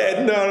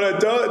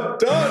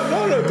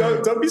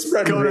 Don't be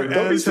spreading rumors.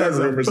 Don't be spreading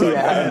rumors.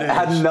 Yeah, it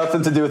had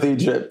nothing to do with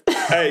Egypt.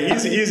 Hey,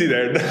 easy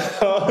there.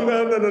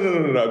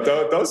 No.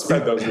 Don't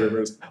spread those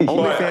rumors.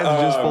 OnlyFans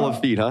are just full of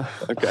feet, huh?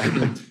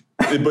 Okay.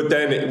 But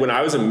then when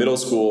I was in middle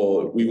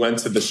school, we went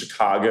to the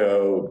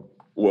Chicago,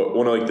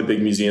 one of the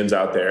big museums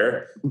out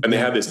there, and they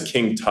have this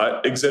King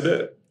Tut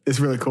exhibit. It's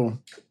really cool.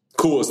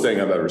 Coolest thing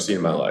I've ever seen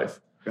in my life.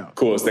 Yeah.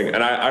 Coolest thing.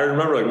 And I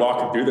remember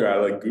walking through there,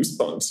 I had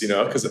goosebumps,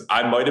 because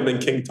I might have been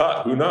King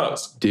Tut. Who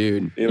knows?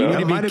 Dude, you need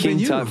to be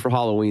King Tut for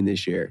Halloween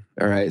this year.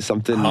 All right.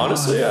 Something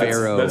honestly,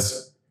 Pharaoh.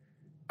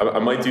 I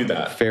might do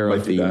that. Pharaoh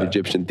themed,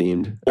 Egyptian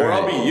themed. Or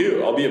I'll be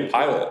you. I'll be a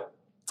pilot.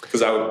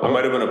 Because I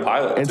might have been a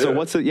pilot. And too. so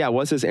what's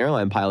this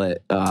airline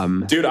pilot?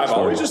 Dude, I've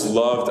always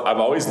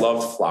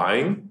loved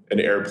flying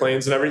and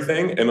airplanes and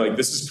everything. And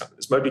this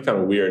might be kind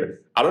of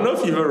weird. I don't know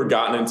if you've ever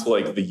gotten into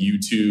the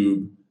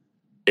YouTube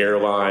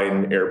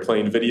airplane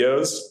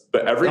videos,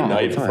 but every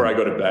night before I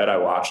go to bed, I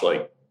watch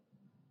a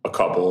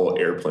couple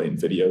airplane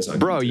videos on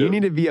Bro, YouTube. you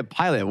need to be a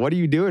pilot. What are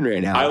you doing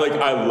right now?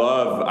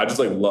 I just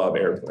love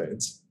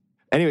airplanes.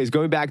 Anyways,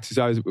 going back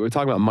to, we were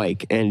talking about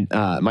Mike and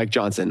Mike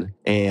Johnson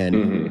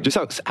and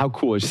just how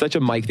cool. It's such a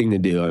Mike thing to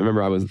do. I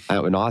remember I was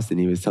out in Austin.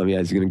 He was telling me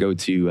he's going to go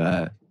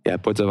to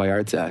Puerto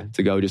Vallarta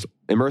to go just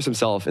immerse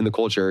himself in the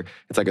culture.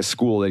 It's a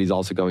school that he's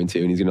also going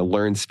to, and he's going to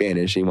learn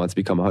Spanish and he wants to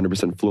become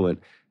 100%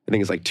 fluent. I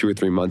think it's 2 or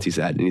 3 months, he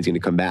said, and he's going to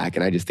come back.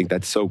 And I just think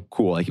that's so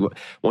cool.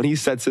 When he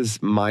sets his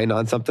mind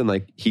on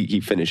something, he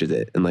finishes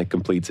it and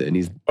completes it. And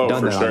he's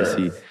done that,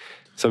 obviously,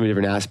 so many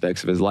different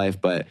aspects of his life.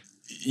 But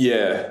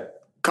yeah.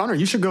 Connor,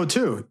 you should go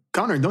too.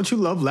 Connor, don't you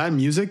love Latin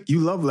music? You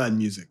love Latin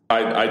music.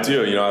 I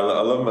do. I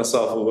love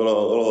myself a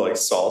little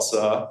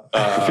salsa.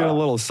 You feel a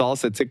little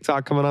salsa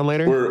TikTok coming on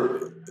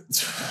later?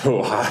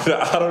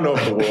 I don't know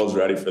if the world's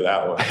ready for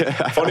that one.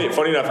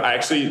 Funny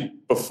enough,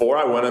 before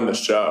I went on the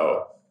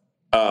show,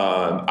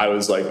 I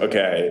was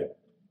okay,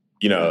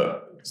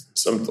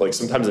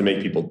 sometimes I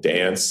make people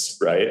dance,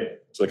 right?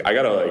 So I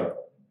gotta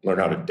learn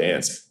how to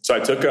dance. So I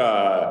took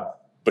a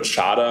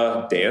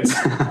bachata dance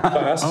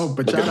class. Oh,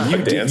 bachata. You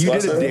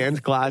did a dance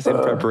class in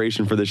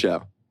preparation for the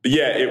show.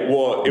 Yeah, it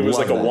was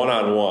a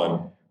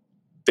one-on-one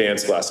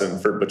dance lesson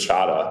for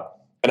bachata.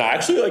 And I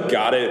actually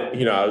got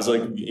it, I was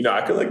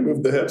I could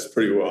move the hips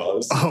pretty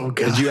well. God.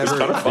 Did you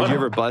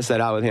ever bust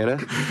that out with Hannah?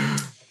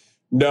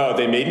 No,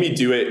 they made me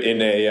do it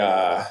in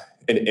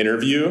an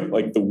interview,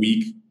 the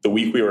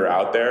week we were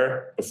out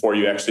there before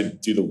you actually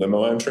do the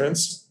limo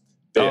entrance.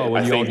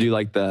 When you all do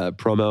the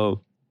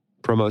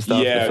promo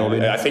stuff?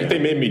 Yeah, I think they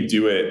made me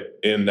do it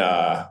in,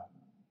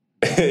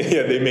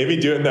 they made me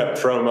do it in that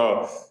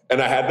promo.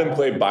 And I had them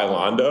play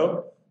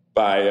Bailando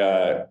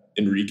by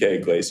Enrique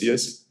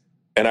Iglesias.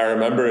 And I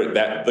remember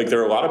that, there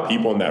were a lot of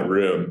people in that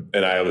room.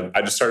 And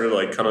I just started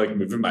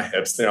moving my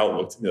hips. And they all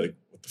looked at me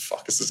what the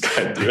fuck is this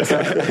guy doing?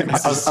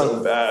 This is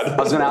so bad.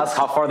 I was going to ask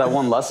how far that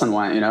one lesson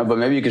went, but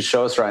maybe you could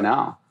show us right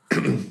now.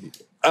 It's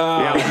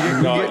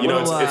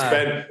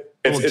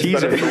been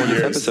a few when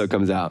years. this episode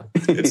comes out.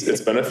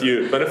 It's been a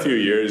few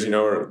years,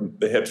 where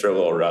the hips are a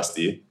little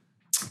rusty.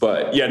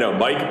 But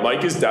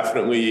Mike is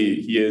definitely,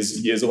 he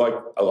has a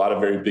lot of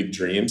very big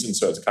dreams. And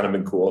so it's kind of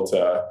been cool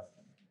to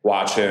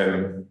watch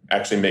him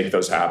actually make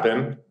those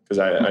happen. Because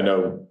I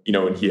know,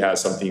 when he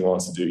has something he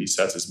wants to do, he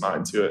sets his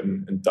mind to it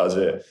and does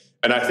it.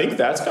 And I think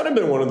that's kind of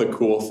been one of the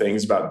cool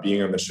things about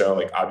being on the show.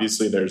 Like,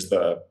 obviously there's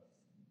the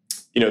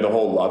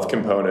whole love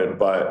component,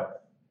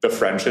 but the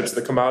friendships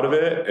that come out of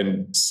it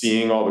and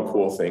seeing all the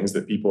cool things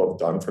that people have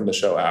done from the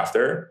show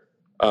after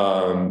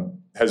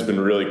has been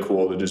really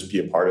cool to just be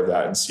a part of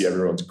that and see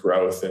everyone's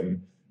growth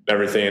and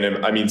everything.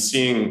 And I mean,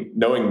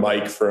 knowing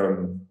Mike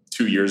from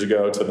 2 years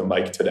ago to the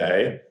Mike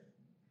today,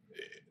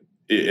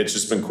 it's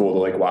just been cool to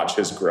like watch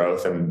his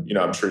growth. And,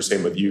 I'm sure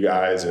same with you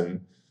guys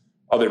and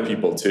other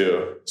people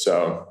too.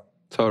 So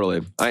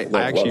totally. I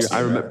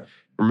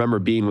remember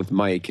being with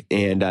Mike,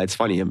 and it's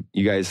funny,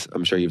 you guys,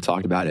 I'm sure you've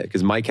talked about it,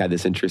 because Mike had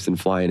this interest in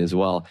flying as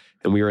well.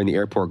 And we were in the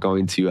airport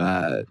going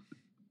to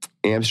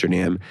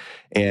Amsterdam,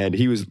 and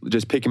he was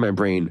just picking my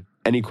brain,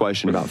 any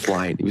question about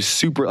flying. He was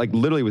super, like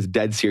literally was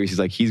dead serious. He's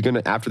like, he's going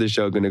to, after the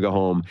show, going to go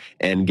home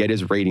and get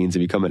his ratings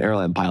and become an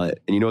airline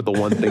pilot. And you know what the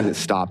one thing that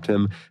stopped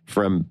him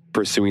from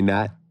pursuing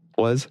that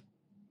was?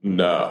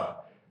 No.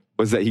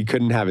 Was that he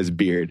couldn't have his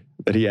beard,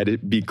 that he had to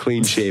be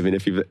clean shaven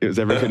if he was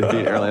ever going to be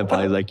an airline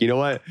pilot. He's like, you know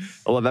what?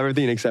 I love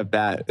everything except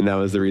that. And that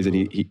was the reason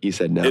he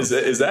said no. Is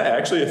that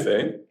actually a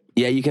thing?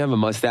 Yeah, you can have a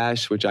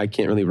mustache, which I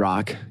can't really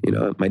rock.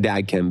 My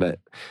dad can, but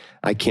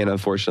I can't,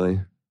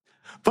 unfortunately.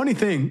 Funny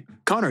thing,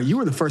 Connor, you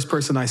were the first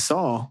person I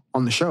saw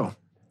on the show.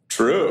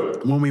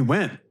 True. When we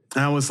went.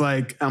 And I was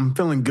like, I'm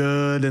feeling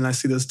good. And I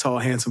see this tall,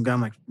 handsome guy.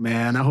 I'm like,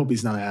 man, I hope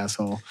he's not an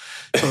asshole.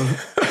 So,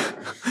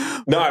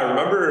 no, I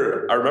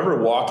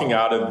remember walking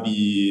out of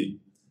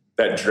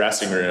that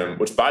dressing room,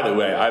 which, by the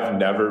way, I've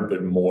never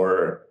been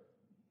more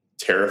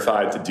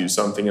terrified to do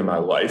something in my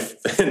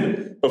life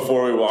than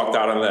before we walked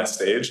out on that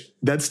stage.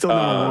 That's still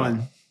number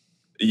one.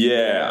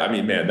 Yeah, I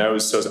mean, man, that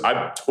was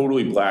I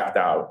totally blacked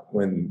out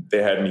when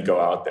they had me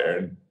go out there.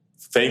 And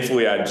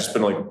thankfully, I'd just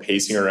been like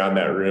pacing around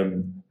that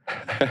room,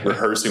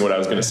 rehearsing what I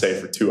was going to say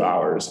for 2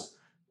 hours.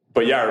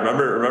 But yeah, I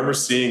remember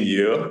seeing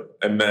you.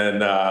 And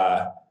then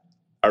I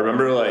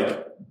remember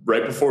like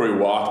right before we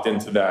walked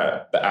into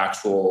the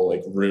actual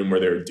like room where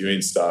they were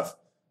doing stuff,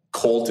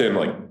 Colton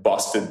like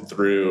busted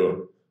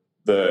through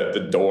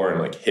the door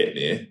and like hit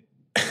me.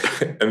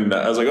 And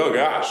I was like, oh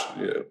gosh,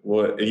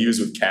 what? And he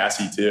was with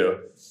Cassie too.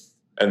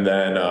 And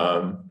then I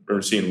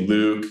remember seeing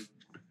Luke,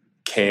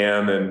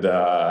 Cam, and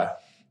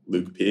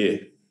Luke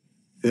P.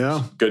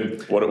 Yeah.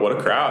 Good. What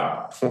a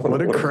crowd.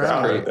 What a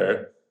crowd right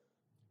there.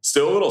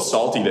 Still a little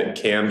salty that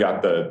Cam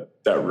got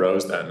that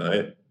rose that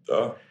night,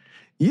 though.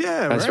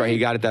 Yeah, that's right. He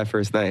got it that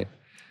first night.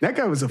 That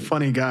guy was a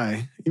funny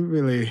guy. He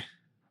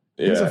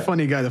was a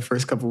funny guy the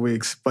first couple of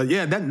weeks. But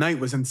yeah, that night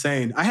was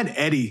insane. I had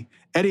Eddie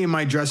in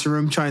my dressing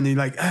room trying to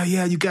like, oh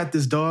yeah, you got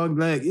this, dog.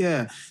 Like,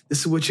 yeah, this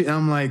is what you, and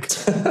I'm like,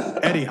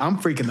 Eddie, I'm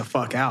freaking the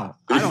fuck out.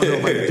 I don't know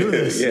if I can do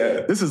this.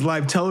 Yeah. This is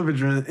live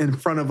television in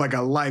front of like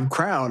a live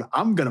crowd.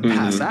 I'm going to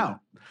pass out.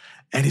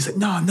 And he's like,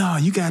 no,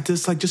 you got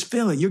this. Like, just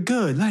feel it. You're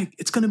good. Like,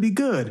 it's going to be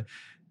good.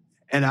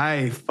 And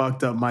I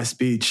fucked up my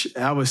speech.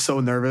 I was so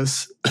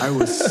nervous. I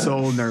was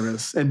so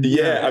nervous. And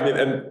yeah, I mean,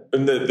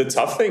 and the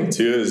tough thing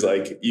too is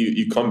like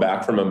you come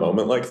back from a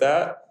moment like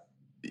that,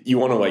 you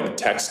want to like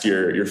text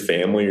your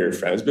family or your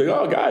friends, be like,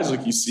 oh guys,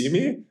 like you see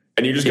me?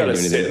 And you just got to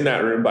sit in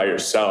that room by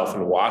yourself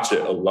and watch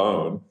it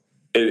alone.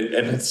 And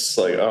it's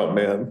like, oh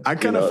man. I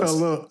kind of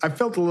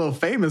felt a little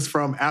famous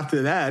from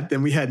after that.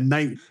 Then we had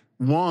night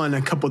one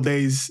a couple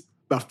days,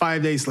 about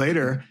 5 days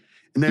later,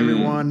 and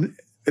everyone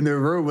in the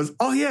room was,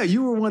 oh yeah,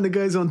 you were one of the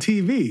guys on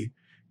TV,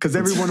 because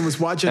everyone was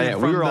watching it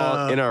from we were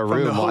all in our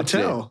room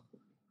watching it.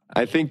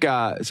 I think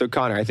so,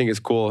 Connor. I think it's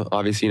cool,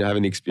 obviously,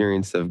 having the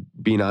experience of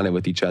being on it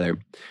with each other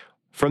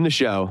from the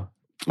show.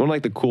 One of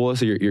like the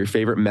coolest, or your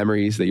favorite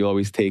memories that you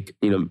always take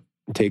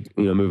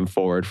moving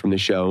forward from the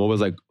show. And what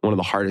was like one of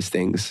the hardest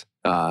things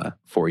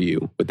for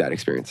you with that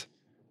experience?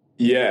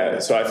 Yeah,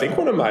 so I think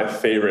one of my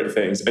favorite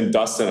things, and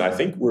Dustin, I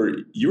think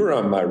you were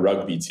on my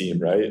rugby team,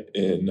 right,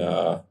 in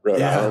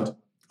Rhode Island.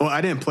 Well,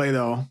 I didn't play,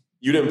 though.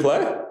 You didn't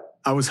play?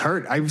 I was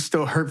hurt. I was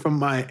still hurt from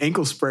my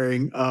ankle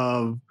sprain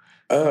of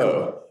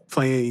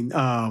playing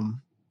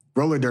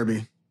roller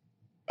derby.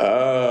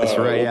 Oh. That's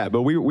right, yeah.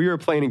 But we were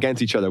playing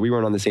against each other. We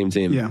weren't on the same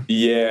team. Yeah.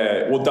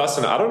 Yeah. Well,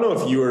 Dustin, I don't know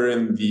if you were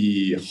in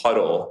the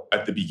huddle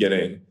at the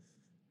beginning,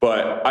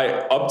 but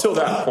up till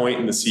that point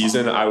in the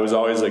season, I was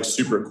always like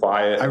super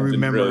quiet. I remember.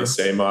 Didn't really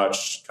say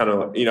much. Kind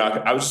of,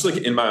 I was just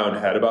like in my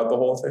own head about the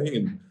whole thing.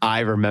 And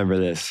I remember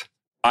this.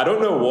 I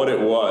don't know what it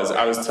was.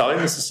 I was telling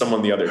this to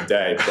someone the other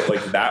day, but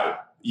like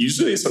that,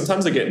 usually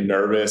sometimes I get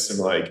nervous in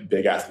like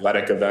big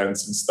athletic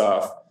events and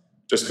stuff,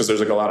 just because there's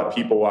like a lot of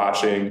people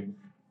watching.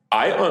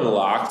 I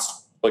unlocked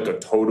like a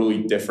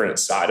totally different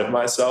side of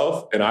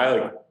myself. And I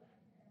like,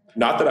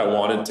 not that I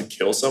wanted to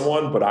kill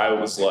someone, but I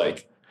was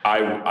like,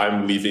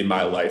 I'm leaving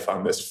my life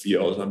on this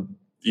field.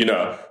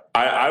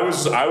 I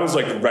was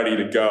like ready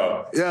to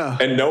go. Yeah.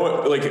 And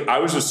I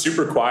was just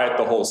super quiet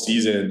the whole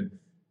season.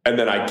 And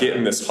then I get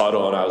in this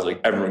huddle and I was like,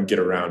 everyone get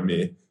around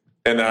me.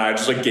 And then I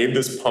just like gave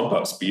this pump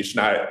up speech,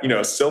 and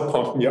I, still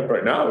pumped me up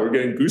right now. We're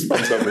getting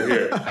goosebumps over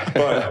here.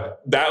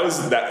 But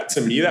that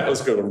to me, that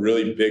was like a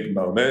really big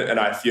moment. And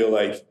I feel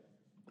like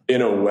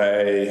in a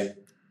way,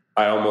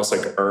 I almost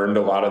like earned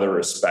a lot of the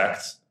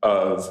respect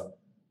of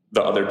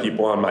the other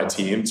people on my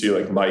team too,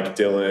 like Mike,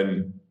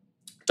 Dylan,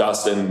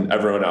 Dustin,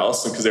 everyone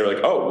else. Because they were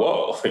like, oh,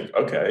 whoa, like,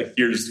 okay,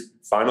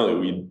 finally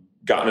we'd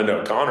gotten to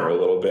know Connor a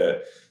little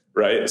bit.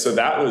 Right. So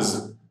that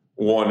was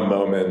one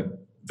moment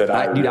that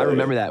I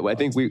remember that. I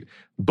think we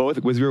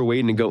were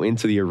waiting to go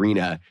into the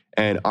arena,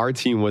 and our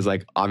team was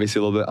like obviously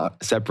a little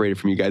bit separated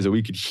from you guys, so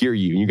we could hear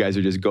you. You guys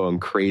were just going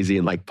crazy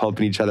and like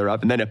pumping each other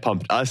up, and then it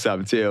pumped us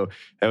up too.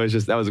 That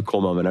was a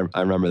cool moment. I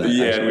remember that.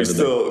 Yeah, and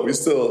we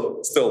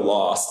still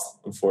lost,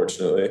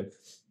 unfortunately.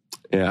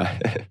 Yeah.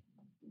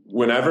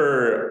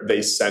 Whenever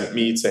they sent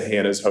me to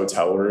Hannah's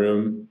hotel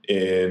room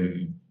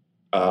in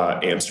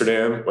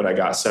Amsterdam when I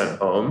got sent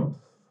home,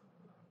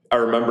 I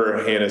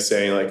remember Hannah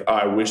saying like, oh,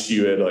 I wish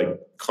you had like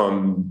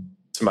come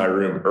to my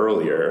room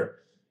earlier.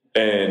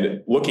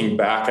 And looking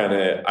back on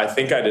it, I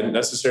think I didn't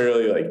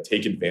necessarily like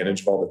take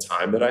advantage of all the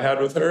time that I had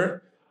with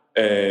her.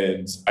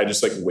 And I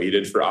just like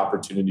waited for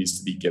opportunities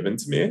to be given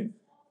to me.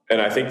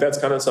 And I think that's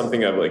kind of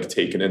something I've like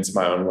taken into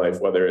my own life,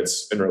 whether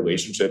it's in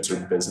relationships or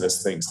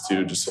business things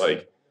too. Just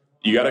like,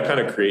 you got to kind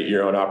of create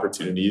your own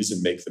opportunities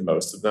and make the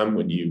most of them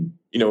when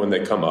when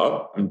they come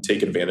up, and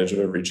take advantage of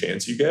every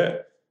chance you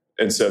get.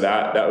 And so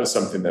that was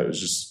something that was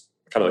just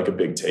kind of like a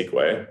big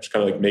takeaway. Just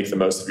kind of like make the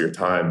most of your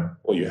time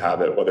while you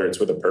have it, whether it's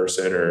with a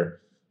person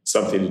or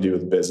something to do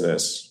with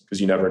business, because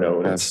you never know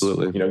when it's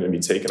going to be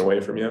taken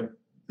away from you.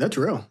 That's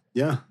real.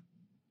 Yeah.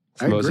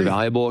 It's the most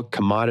valuable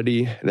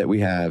commodity that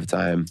we have,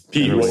 time.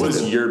 Pete, what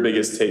was your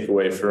biggest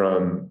takeaway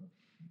from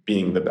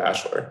being The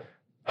Bachelor?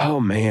 Oh,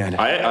 man.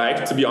 I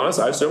to be honest,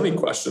 I have so many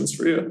questions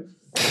for you.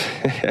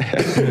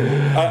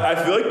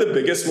 I feel like the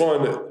biggest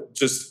one,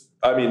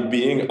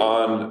 being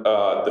on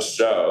the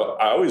show,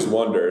 I always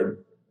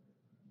wondered,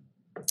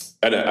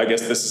 and I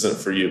guess this isn't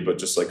for you, but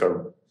just like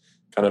a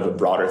kind of a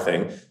broader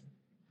thing.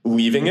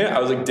 Leaving it, I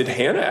was like, did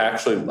Hannah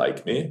actually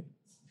like me?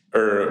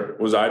 Or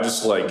was I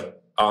just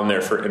like on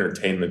there for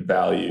entertainment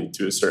value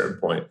to a certain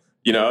point,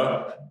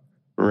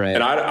 Right.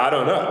 And I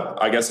don't know.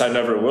 I guess I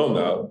never will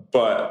know.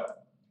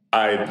 But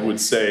I would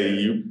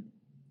say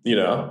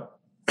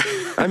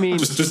I mean,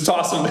 just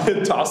tossing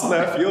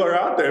that feeler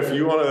out there if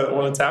you want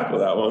to tackle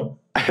that one.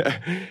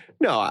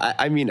 No,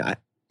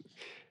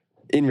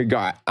 in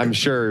regard, I'm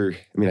sure.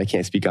 I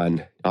can't speak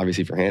on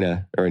obviously for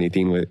Hannah or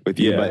anything with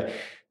you, but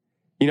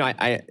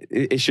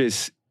it's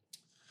just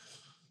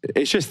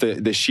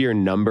the sheer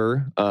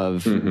number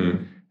of.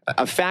 Mm-hmm.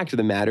 A fact of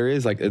the matter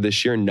is like the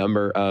sheer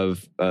number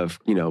of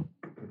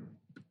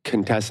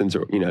contestants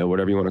or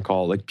whatever you want to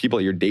call it, like people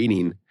you're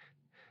dating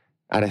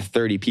out of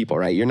 30 people,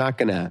 right? You're not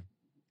gonna.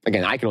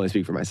 Again, I can only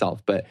speak for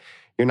myself, but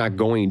you're not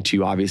going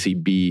to obviously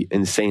be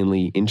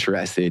insanely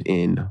interested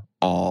in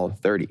all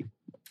 30,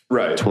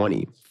 right?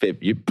 20.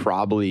 You're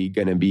probably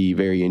going to be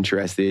very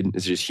interested.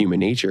 It's just human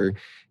nature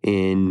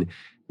in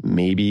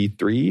maybe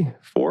 3,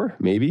 4,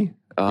 maybe.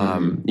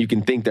 You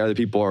can think that other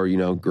people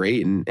are,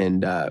 great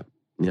and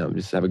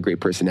just have a great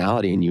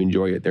personality and you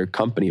enjoy their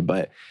company.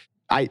 But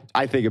I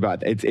think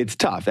about it. It's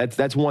tough.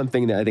 That's one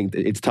thing that I think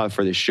it's tough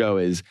for this show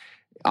is,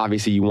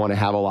 obviously, you want to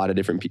have a lot of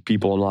different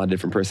people and a lot of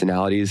different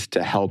personalities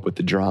to help with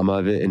the drama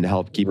of it and to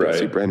help keep it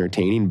super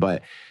entertaining.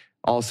 But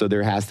also,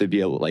 there has to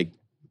be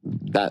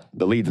that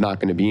the lead's not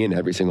going to be in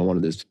every single one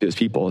of those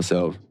people.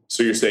 So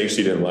you're saying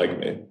she didn't like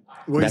me?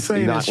 Well, that's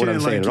not what I'm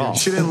saying at all.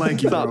 She didn't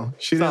like you, bro.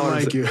 She didn't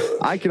like you.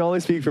 I can only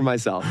speak for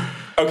myself.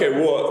 Okay,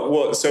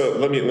 well. So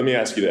let me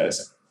ask you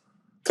this,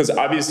 because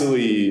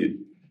obviously,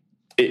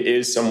 it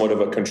is somewhat of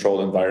a controlled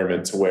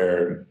environment to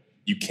where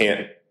you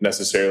can't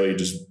necessarily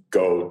just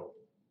go.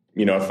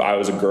 If I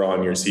was a girl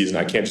on your season,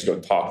 I can't just go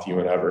talk to you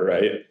whenever,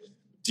 right?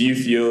 Do you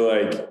feel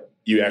like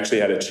you actually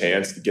had a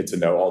chance to get to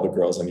know all the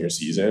girls on your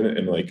season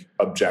and like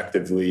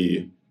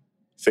objectively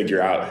figure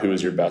out who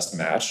is your best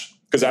match?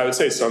 Because I would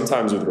say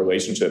sometimes with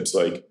relationships,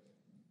 like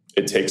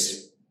it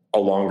takes a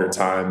longer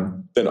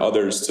time than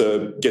others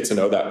to get to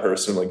know that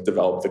person, like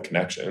develop the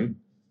connection.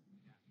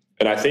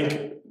 And I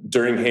think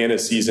during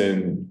Hannah's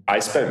season, I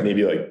spent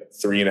maybe like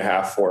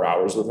 3.5, 4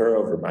 hours with her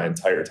over my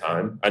entire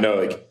time. I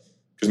know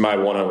because my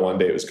one-on-one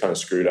date was kind of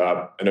screwed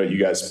up. I know you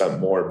guys spent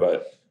more,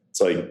 but it's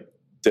like,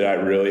 did I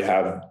really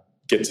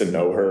get to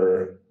know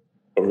her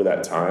over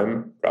that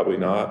time? Probably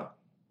not.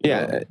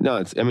 Yeah, no,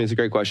 it's a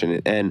great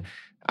question. And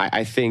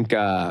I think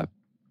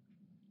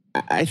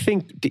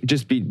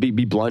just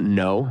be blunt,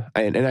 no.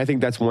 And I think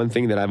that's one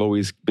thing that I've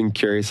always been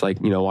curious,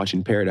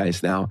 watching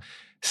Paradise now,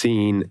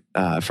 seeing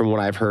from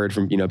what I've heard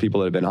from, people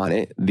that have been on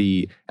it,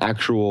 the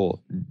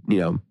actual,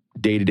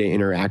 day-to-day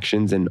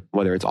interactions and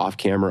whether it's off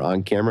camera or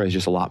on camera is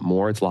just a lot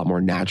more. It's a lot more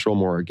natural,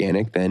 more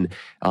organic than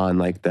on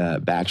like The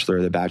Bachelor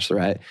or The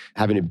Bachelorette.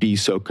 Having it be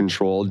so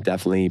controlled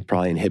definitely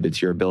probably inhibits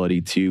your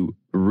ability to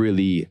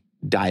really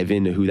dive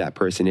into who that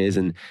person is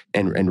and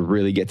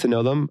really get to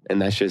know them.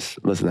 And that's just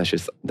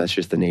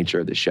the nature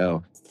of the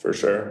show. For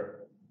sure.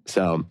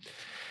 So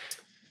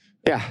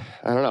Yeah,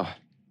 I don't know.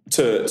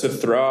 To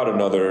throw out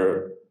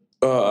another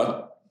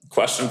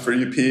question for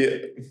you,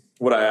 Pete,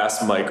 what I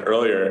asked Mike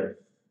earlier,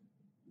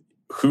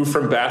 who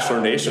from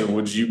Bachelor Nation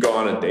would you go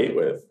on a date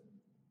with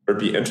or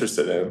be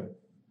interested in?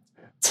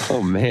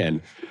 Oh,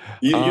 man.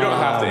 You don't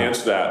have to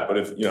answer that, but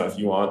if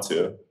you want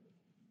to.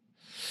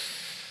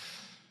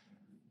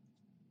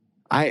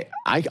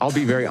 I'll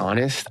be very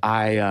honest.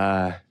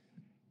 I've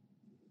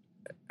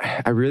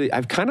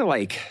kind of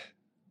like,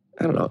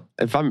 I don't know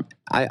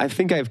I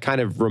think I've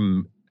kind of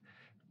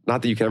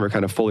not that you can ever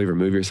kind of fully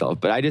remove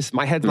yourself, but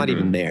my head's not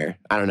even there.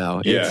 I don't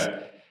know.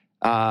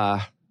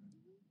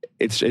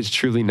 It's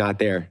truly not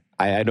there.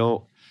 I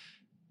don't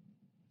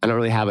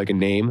really have like a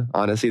name,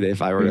 honestly, that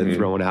if I were to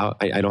throw one out,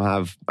 I don't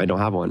have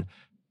one.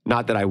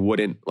 Not that I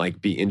wouldn't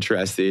like be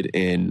interested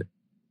in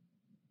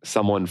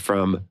someone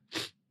from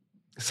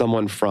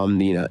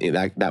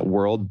that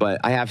world, but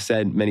I have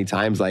said many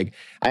times, like,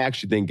 I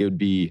actually think it'd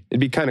be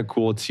kind of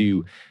cool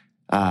to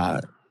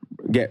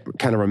get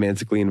kind of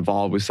romantically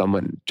involved with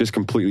someone just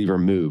completely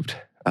removed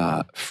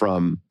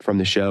from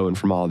the show and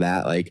from all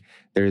that. Like,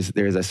 there's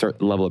a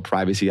certain level of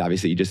privacy,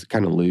 obviously, you just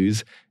kind of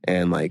lose.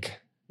 And like,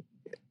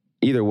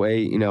 either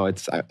way,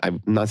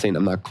 I'm not saying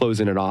I'm not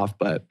closing it off,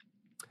 but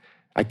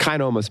I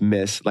kind of almost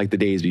miss like the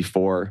days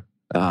before.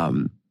 I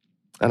don't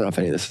know if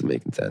any of this is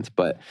making sense,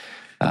 but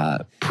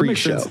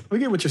pre-show. We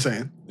get what you're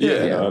saying.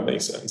 Yeah. No, it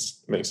makes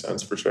sense. It makes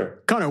sense for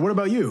sure. Connor, what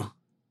about you?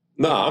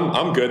 No,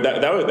 I'm good.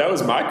 That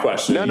was my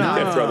question. You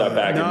can't throw that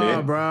back at me.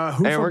 No, bro.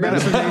 Who from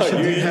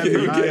Bachelor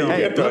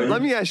Nation?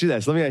 Let me ask you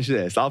this.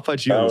 I'll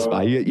put you on the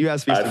spot. You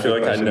asked me. I feel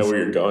like I know where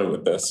you're going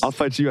with this. I'll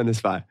put you on the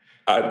spot.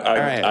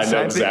 I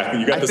know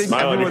exactly. You got the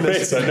smile on your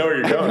face. I know where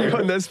you're going.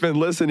 Everyone that's been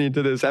listening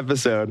to this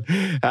episode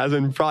has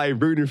been probably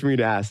rooting for me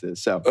to ask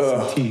this. So,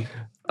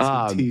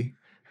 some tea.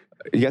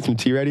 You got some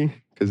tea ready?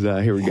 Because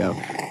here we go.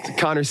 So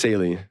Connor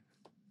Saley,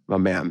 my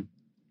man.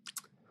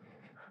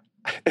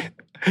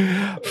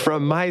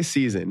 From my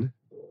season,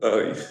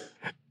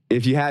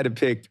 if you had to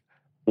pick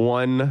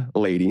one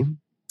lady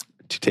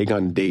to take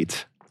on a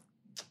date,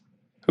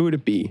 who would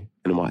it be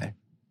and why?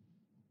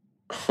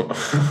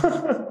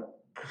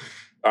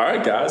 All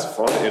right, guys,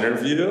 fun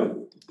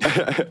interview.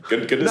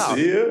 Good to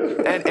see you.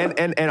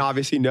 and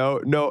obviously,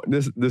 no,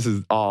 this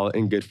is all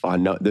in good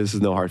fun. No, this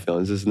is no hard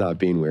feelings. This is not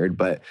being weird,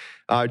 but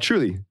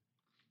truly.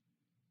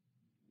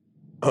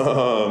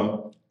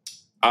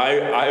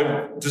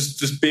 I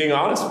just being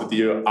honest with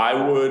you,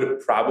 I would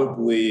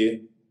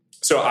probably.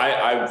 So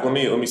let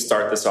me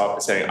start this off by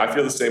saying I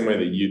feel the same way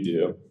that you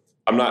do.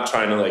 I'm not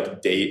trying to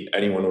like date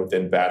anyone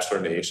within Bachelor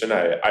Nation.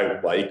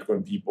 I like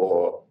when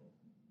people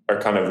are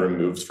kind of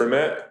removed from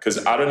it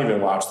because I don't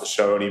even watch the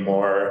show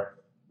anymore.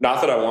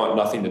 Not that I want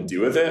nothing to do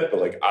with it, but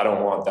like I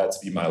don't want that to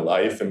be my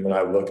life. And when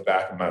I look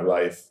back at my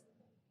life,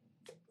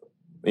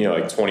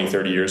 like 20,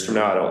 30 years from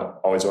now, I don't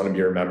always want to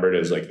be remembered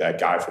as like that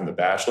guy from The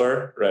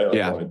Bachelor, right?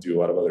 Like, I want to do a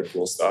lot of other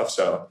cool stuff.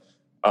 So,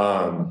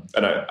 and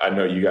I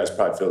know you guys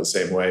probably feel the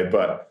same way,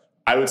 but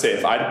I would say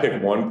if I had to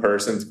pick one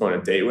person to go on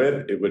a date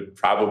with, it would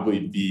probably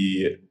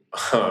be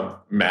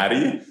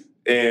Maddie.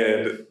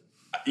 And,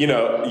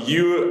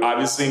 you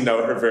obviously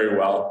know her very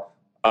well,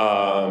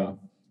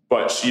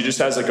 but she just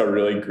has like a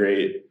really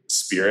great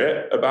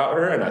spirit about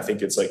her. And I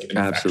think it's like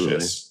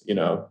infectious,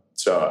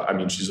 So, I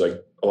mean, she's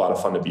like a lot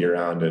of fun to be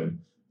around and,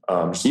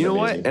 you know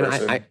what? And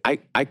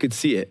I could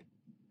see it.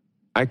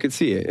 I could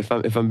see it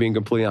if I'm being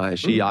completely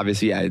honest. She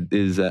obviously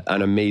is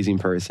an amazing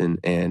person,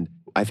 and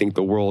I think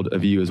the world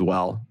of you as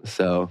well.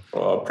 So,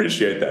 well, I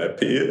appreciate that,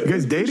 Pete. You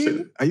guys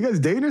dating? Are you guys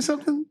dating or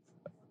something?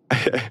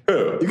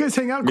 Who? You guys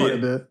hang out quite a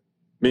bit.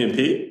 Me and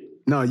Pete?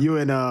 No, you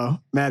and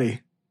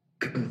Maddie.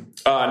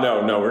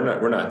 No,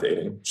 we're not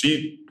dating.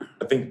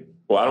 I think.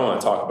 Well, I don't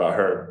want to talk about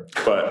her,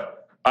 but.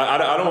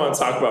 I don't want to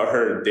talk about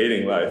her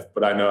dating life,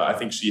 but I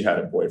think she had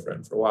a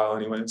boyfriend for a while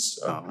anyways.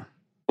 So.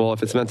 Well,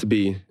 if it's meant to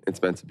be,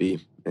 it's meant to be.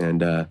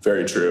 And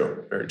very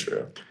true. Very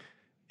true.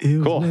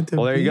 Cool.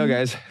 Well, there you go,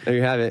 guys. There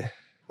you have it.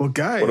 Well,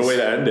 guys. What a way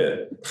to end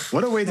it.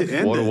 What a way to end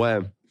it. What a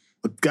way.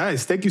 Well,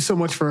 guys, thank you so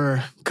much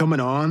for coming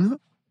on.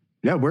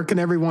 Yeah, where can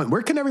everyone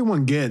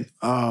get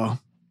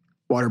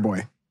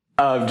Waterboy?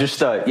 Just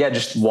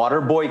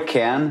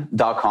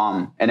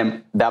waterboycan.com.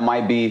 And that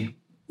might be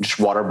just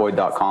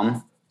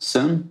waterboy.com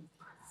soon.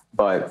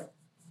 But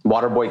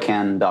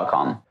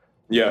waterboycan.com.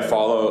 Yeah,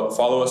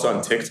 follow us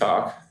on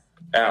TikTok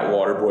at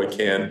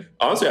waterboycan.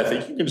 Honestly, I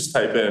think you can just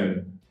type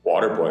in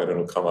Waterboy and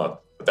it'll come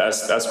up. But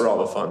that's where all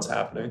the fun's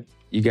happening.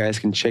 You guys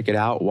can check it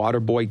out,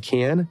 Waterboy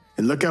Can.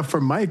 And look out for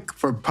Mike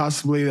for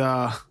possibly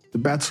the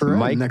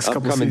Bachelorette next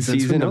couple upcoming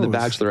season of The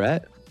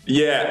Bachelorette.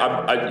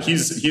 Yeah,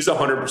 he's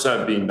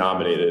 100% being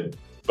nominated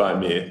by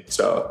me.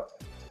 So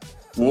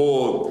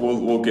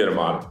we'll get him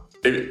on.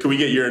 Can we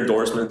get your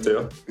endorsement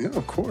too? Yeah,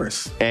 of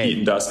course. Hey, Pete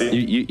and Dusty.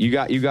 You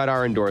got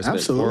our endorsement.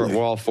 Absolutely.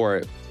 We're all for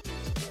it.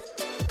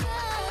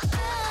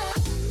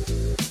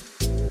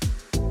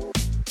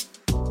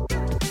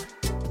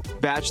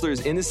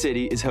 Bachelors in the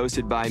City is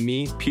hosted by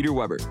me, Peter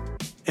Weber.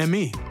 And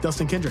me,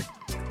 Dustin Kendrick.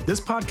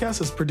 This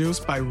podcast is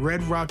produced by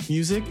Red Rock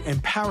Music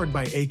and powered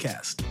by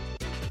Acast.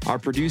 Our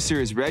producer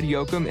is Red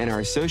Yoakum, and our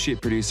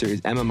associate producer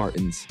is Emma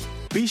Martins.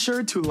 Be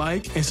sure to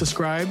like and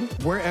subscribe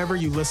wherever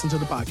you listen to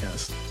the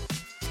podcast.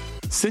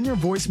 Send your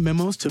voice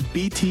memos to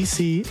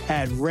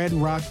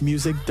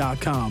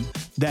btc@redrockmusic.com.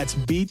 That's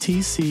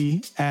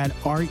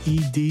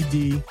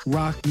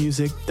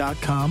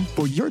btc@reddrockmusic.com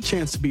for your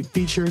chance to be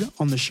featured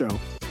on the show.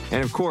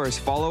 And of course,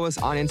 follow us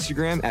on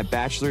Instagram at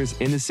Bachelors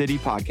in the City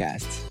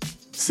Podcasts.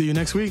 See you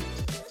next week.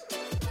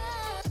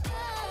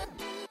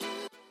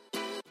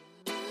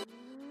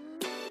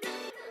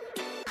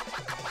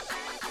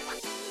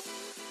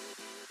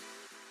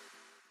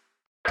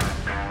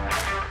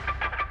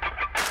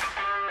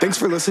 Thanks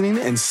for listening,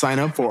 and sign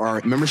up for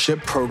our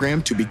membership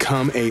program to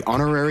become an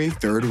honorary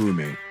third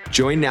roommate.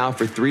 Join now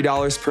for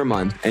 $3 per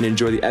month and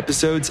enjoy the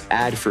episodes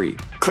ad-free.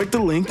 Click the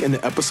link in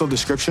the episode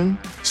description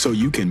so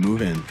you can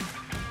move in.